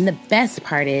 retreat. And the best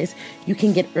part is you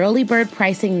can get early bird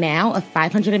pricing now of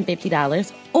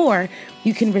 $550, or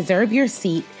you can reserve your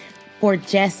seat for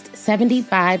just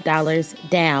 $75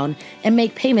 down and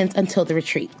make payments until the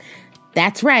retreat.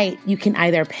 That's right. You can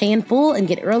either pay in full and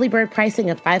get early bird pricing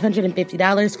of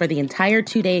 $550 for the entire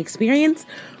 2-day experience,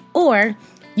 or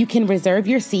you can reserve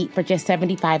your seat for just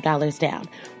 $75 down.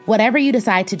 Whatever you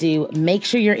decide to do, make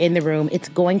sure you're in the room. It's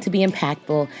going to be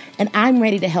impactful, and I'm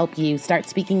ready to help you start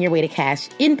speaking your way to cash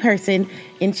in person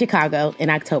in Chicago in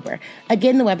October.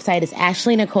 Again, the website is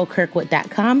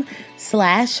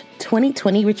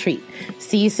ashleynicolekirkwood.com/2020 retreat.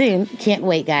 See you soon. Can't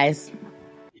wait, guys.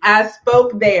 I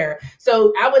spoke there.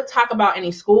 So I would talk about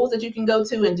any schools that you can go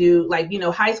to and do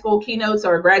high school keynotes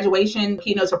or graduation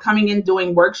keynotes, or coming in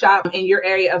doing workshop in your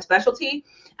area of specialty.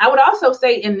 I would also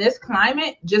say in this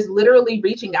climate, just literally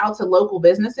reaching out to local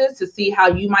businesses to see how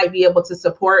you might be able to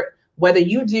support, whether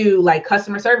you do like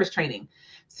customer service training.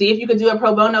 See if you could do a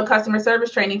pro bono customer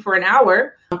service training for an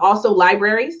hour. Also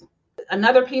libraries.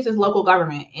 Another piece is local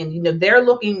government. And, they're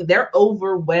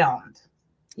overwhelmed.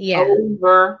 Yeah.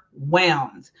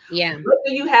 Overwhelmed. Yeah. What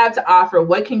do you have to offer?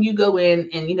 What can you go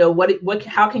in and,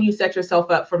 how can you set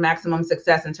yourself up for maximum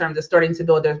success in terms of starting to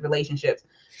build those relationships?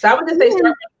 So I would just say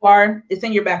start far. It's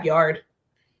in your backyard.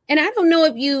 And I don't know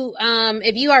if you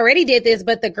already did this,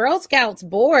 but the Girl Scouts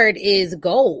board is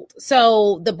gold.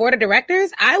 So the board of directors,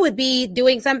 I would be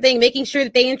doing something, making sure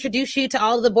that they introduce you to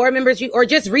all of the board members, or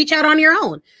just reach out on your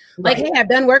own. Like, right. Hey, I've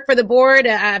done work for the board.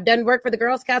 I've done work for the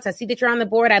Girl Scouts. I see that you're on the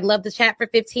board. I'd love to chat for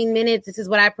 15 minutes. This is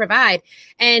what I provide.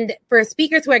 And for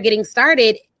speakers who are getting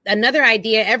started, another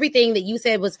idea, everything that you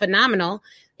said was phenomenal.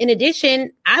 In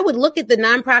addition, I would look at the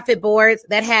nonprofit boards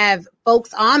that have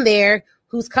folks on there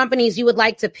whose companies you would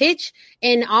like to pitch,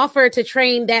 and offer to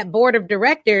train that board of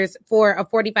directors for a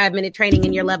 45-minute training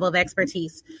in your level of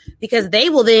expertise, because they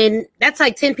will then, that's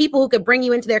like 10 people who could bring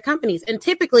you into their companies. And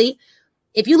typically,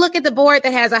 if you look at the board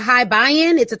that has a high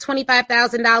buy-in, it's a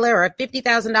 $25,000 or a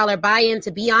 $50,000 buy-in to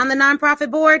be on the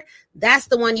nonprofit board. That's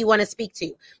the one you want to speak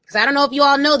to. Because I don't know if you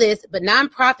all know this, but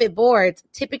nonprofit boards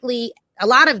typically, a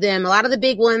lot of the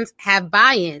big ones have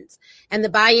buy-ins, and the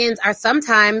buy-ins are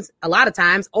a lot of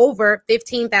times over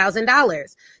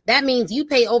 $15,000. That means you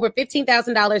pay over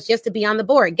 $15,000 just to be on the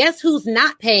board. Guess who's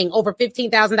not paying over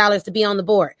 $15,000 to be on the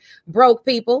board? Broke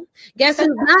people. Guess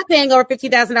who's not paying over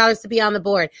 $15,000 to be on the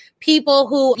board? People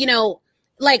who,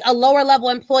 like a lower level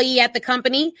employee at the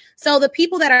company. So the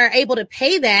people that are able to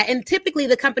pay that, and typically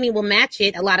the company will match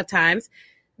it a lot of times,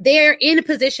 they're in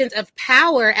positions of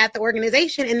power at the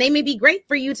organization, and they may be great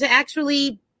for you to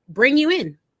actually bring you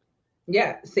in.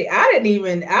 Yeah. See, I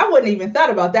wouldn't even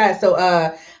thought about that. So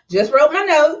just wrote my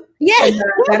note. Yes.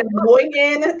 That is going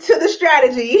into the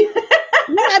strategy. Yeah,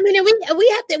 I mean, we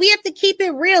have to keep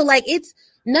it real. Like, it's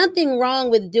nothing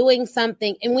wrong with doing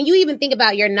something. And when you even think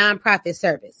about your nonprofit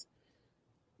service,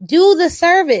 do the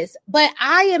service. But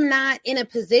I am not in a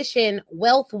position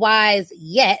wealth-wise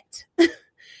yet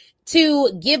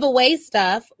to give away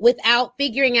stuff without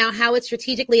figuring out how it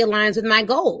strategically aligns with my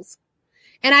goals.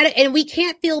 And we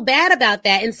can't feel bad about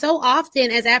that. And so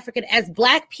often as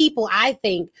Black people, I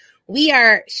think we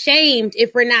are shamed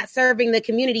if we're not serving the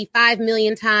community 5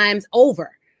 million times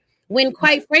over. When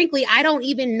quite frankly, I don't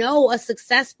even know a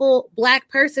successful Black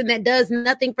person that does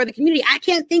nothing for the community. I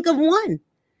can't think of one.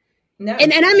 No.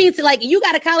 And I mean, like, you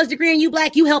got a college degree and you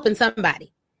Black, you helping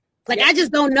somebody. Like, yeah. I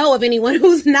just don't know of anyone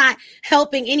who's not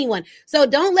helping anyone. So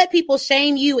don't let people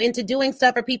shame you into doing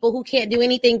stuff for people who can't do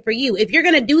anything for you. If you're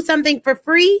going to do something for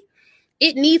free,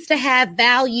 it needs to have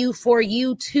value for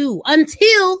you too,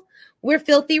 until we're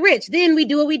filthy rich. Then we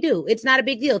do what we do. It's not a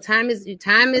big deal. Time is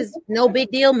no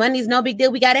big deal. Money's no big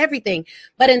deal. We got everything.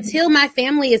 But until my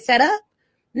family is set up,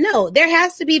 No, there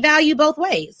has to be value both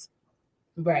ways.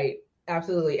 Right.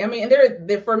 Absolutely. I mean,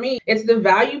 there for me, it's the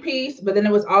value piece, but then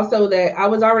it was also that I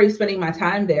was already spending my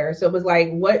time there. So it was like,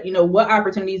 what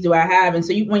opportunities do I have? And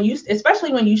so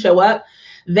especially when you show up,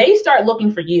 they start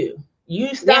looking for you.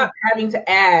 You stop having to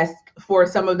ask for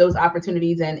some of those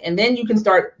opportunities. And then you can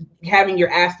start having your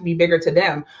ask to be bigger to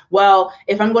them. Well,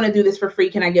 if I'm going to do this for free,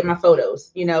 can I get my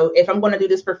photos? If I'm going to do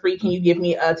this for free, can you give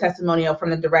me a testimonial from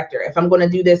the director? If I'm going to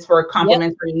do this for a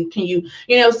complimentary, can you,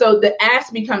 so the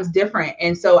ask becomes different.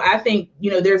 And so I think,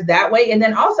 there's that way. And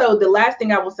then also the last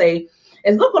thing I will say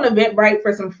is look on Eventbrite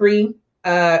for some free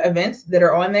events that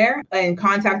are on there and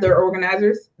contact their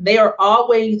organizers.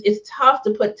 It's tough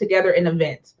to put together an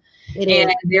event.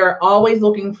 And they're always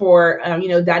looking for,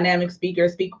 dynamic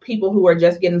speakers, people who are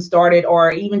just getting started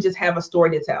or even just have a story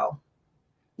to tell.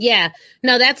 Yeah,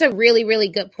 no, that's a really, really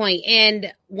good point.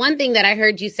 And one thing that I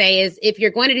heard you say is if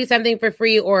you're going to do something for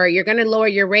free or you're going to lower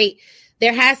your rate,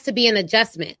 there has to be an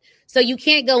adjustment. So you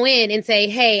can't go in and say,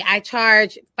 hey, I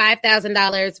charge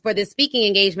 $5,000 for this speaking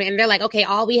engagement. And they're like, okay,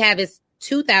 all we have is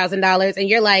 $2,000. And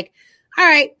you're like, all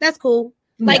right, that's cool.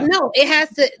 Like, no, it has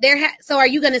to, so are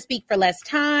you going to speak for less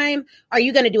time? Are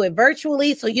you going to do it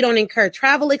virtually so you don't incur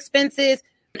travel expenses?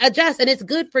 Adjust. And it's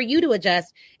good for you to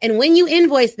adjust. And when you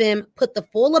invoice them, put the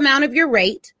full amount of your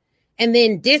rate and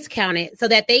then discount it so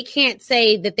that they can't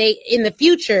say that in the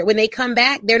future, when they come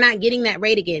back, they're not getting that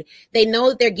rate again. They know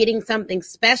that they're getting something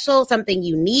special, something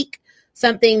unique,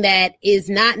 something that is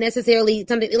not necessarily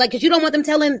something like, cause you don't want them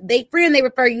telling they friend they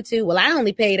refer you to, well, I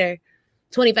only paid her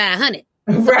 $2,500.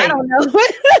 So right. I don't know.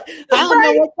 I don't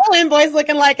know what your invoice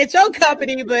looking like at your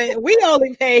company, but we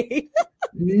only paid.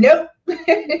 Nope.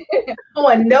 I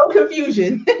want no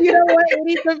confusion. You don't want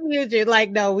any confusion.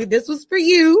 Like, no, this was for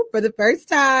you for the first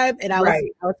time, and I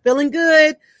was feeling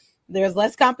good. There's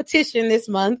less competition this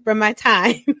month from my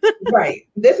time. Right.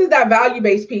 This is that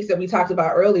value-based piece that we talked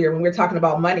about earlier when we were talking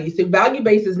about money. So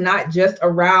value-based is not just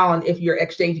around if you're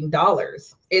exchanging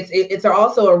dollars. It's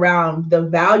also around the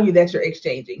value that you're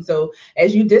exchanging. So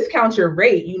as you discount your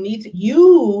rate,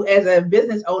 you as a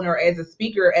business owner, as a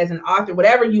speaker, as an author,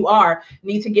 whatever you are,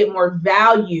 need to get more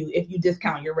value if you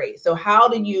discount your rate. So how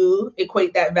do you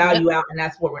equate that value out? And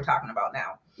that's what we're talking about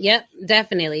now. Yep,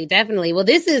 definitely. Well,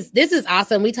 this is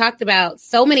awesome. We talked about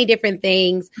so many different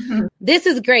things. Mm-hmm. This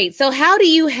is great. So how do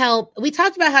you help? We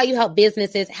talked about how you help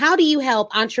businesses. How do you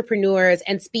help entrepreneurs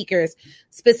and speakers,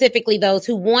 specifically those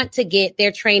who want to get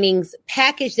their trainings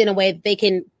packaged in a way that they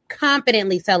can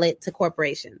confidently sell it to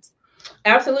corporations?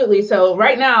 Absolutely. So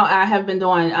right now I have been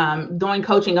doing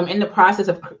coaching. I'm in the process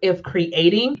of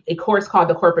creating a course called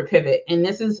the Corporate Pivot. And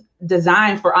this is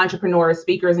designed for entrepreneurs,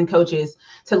 speakers, and coaches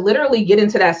to literally get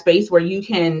into that space where you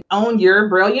can own your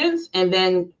brilliance and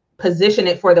then position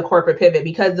it for the corporate pivot,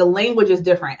 because the language is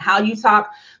different. How you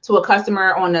talk to a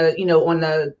customer on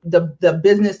the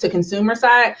business to consumer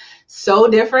side, so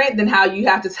different than how you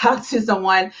have to talk to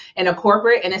someone in a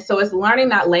corporate. And it's learning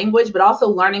that language, but also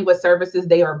learning what services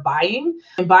they are buying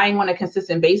and buying on a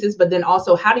consistent basis. But then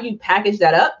also, how do you package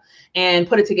that up and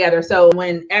put it together? So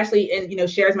when Ashley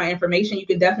shares my information, you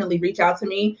can definitely reach out to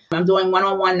me. I'm doing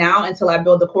one-on-one now until I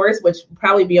build the course, which will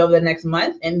probably be over the next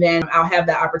month. And then I'll have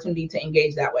that opportunity to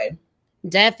engage that way.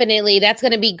 Definitely. That's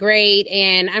going to be great.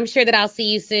 And I'm sure that I'll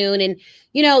see you soon. And,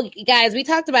 guys, we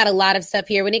talked about a lot of stuff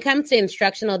here. When it comes to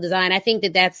instructional design, I think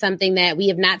that that's something that we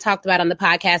have not talked about on the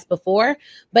podcast before,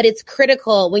 but it's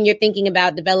critical when you're thinking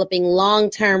about developing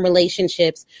long-term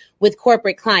relationships with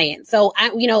corporate clients. So,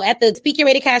 at the Speak Your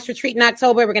Way to Cash retreat in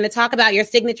October, we're going to talk about your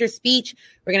signature speech.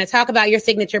 We're going to talk about your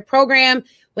signature program.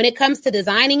 When it comes to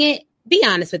designing it, be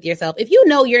honest with yourself. If you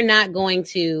know you're not going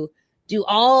to do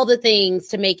all the things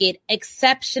to make it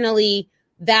exceptionally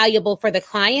valuable for the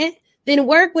client, then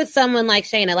work with someone like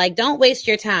Shana. Like, don't waste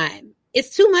your time.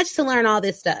 It's too much to learn all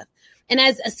this stuff. And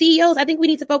as CEOs, I think we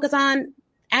need to focus on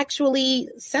actually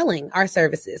selling our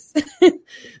services,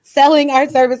 selling our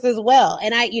services well.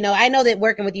 And I know that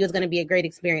working with you is going to be a great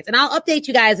experience. And I'll update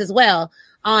you guys as well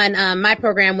on my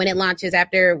program when it launches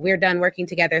after we're done working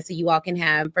together, so you all can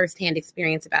have firsthand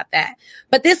experience about that.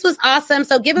 But this was awesome.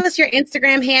 So give us your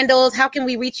Instagram handles. How can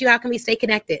we reach you? How can we stay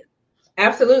connected?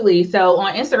 Absolutely. So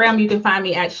on Instagram, you can find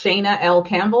me at Shana L.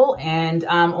 Campbell. And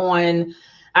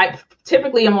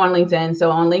typically I'm on LinkedIn.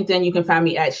 So on LinkedIn, you can find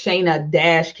me at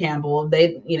Shana-Campbell.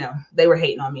 They were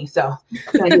hating on me. So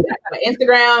I'm gonna do that. But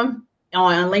Instagram,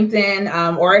 on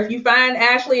LinkedIn, or if you find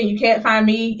Ashley and you can't find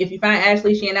me, if you find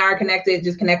Ashley, she and I are connected,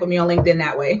 just connect with me on LinkedIn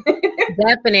that way.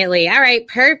 Definitely. All right.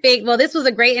 Perfect. Well, this was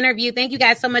a great interview. Thank you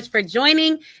guys so much for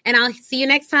joining, and I'll see you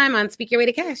next time on Speak Your Way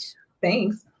to Cash.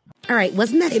 Thanks. All right,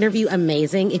 wasn't that interview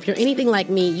amazing? If you're anything like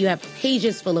me, you have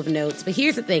pages full of notes. But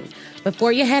here's the thing.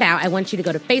 Before you head out, I want you to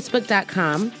go to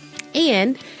facebook.com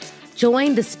and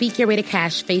join the Speak Your Way to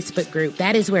Cash Facebook group.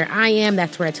 That is where I am.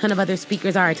 That's where a ton of other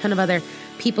speakers are, a ton of other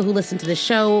people who listen to the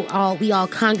show. We all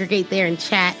congregate there and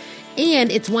chat.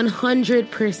 And it's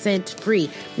 100% free.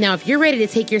 Now, if you're ready to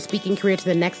take your speaking career to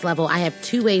the next level, I have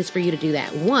 2 ways for you to do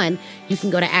that. One, you can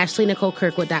go to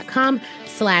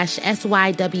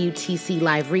ashleynicolekirkwood.com/SYWTC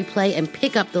live replay and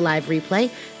pick up the live replay.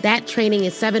 That training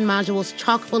is 7 modules,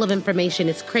 chock full of information.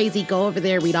 It's crazy. Go over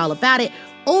there, read all about it.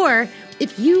 Or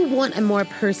if you want a more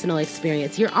personal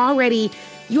experience, you already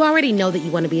know that you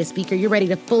want to be a speaker. You're ready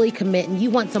to fully commit and you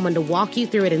want someone to walk you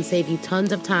through it and save you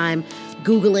tons of time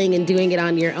Googling and doing it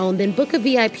on your own, then book a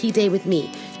VIP day with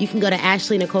me. You can go to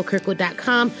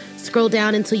ashleynicolekirkwood.com, scroll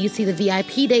down until you see the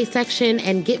VIP day section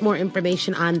and get more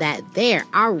information on that there.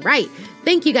 All right.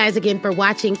 Thank you guys again for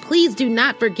watching. Please do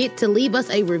not forget to leave us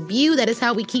a review. That is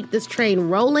how we keep this train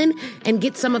rolling and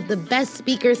get some of the best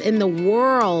speakers in the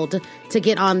world to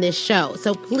get on this show.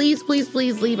 So please, please,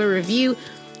 please leave a review.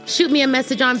 Shoot me a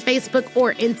message on Facebook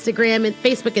or Instagram, and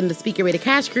Facebook in the Speak Your Way to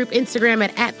Cash group, Instagram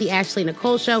at the Ashley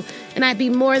Nicole Show. And I'd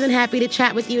be more than happy to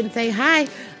chat with you and say hi.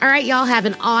 All right, y'all have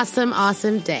an awesome,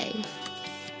 awesome day.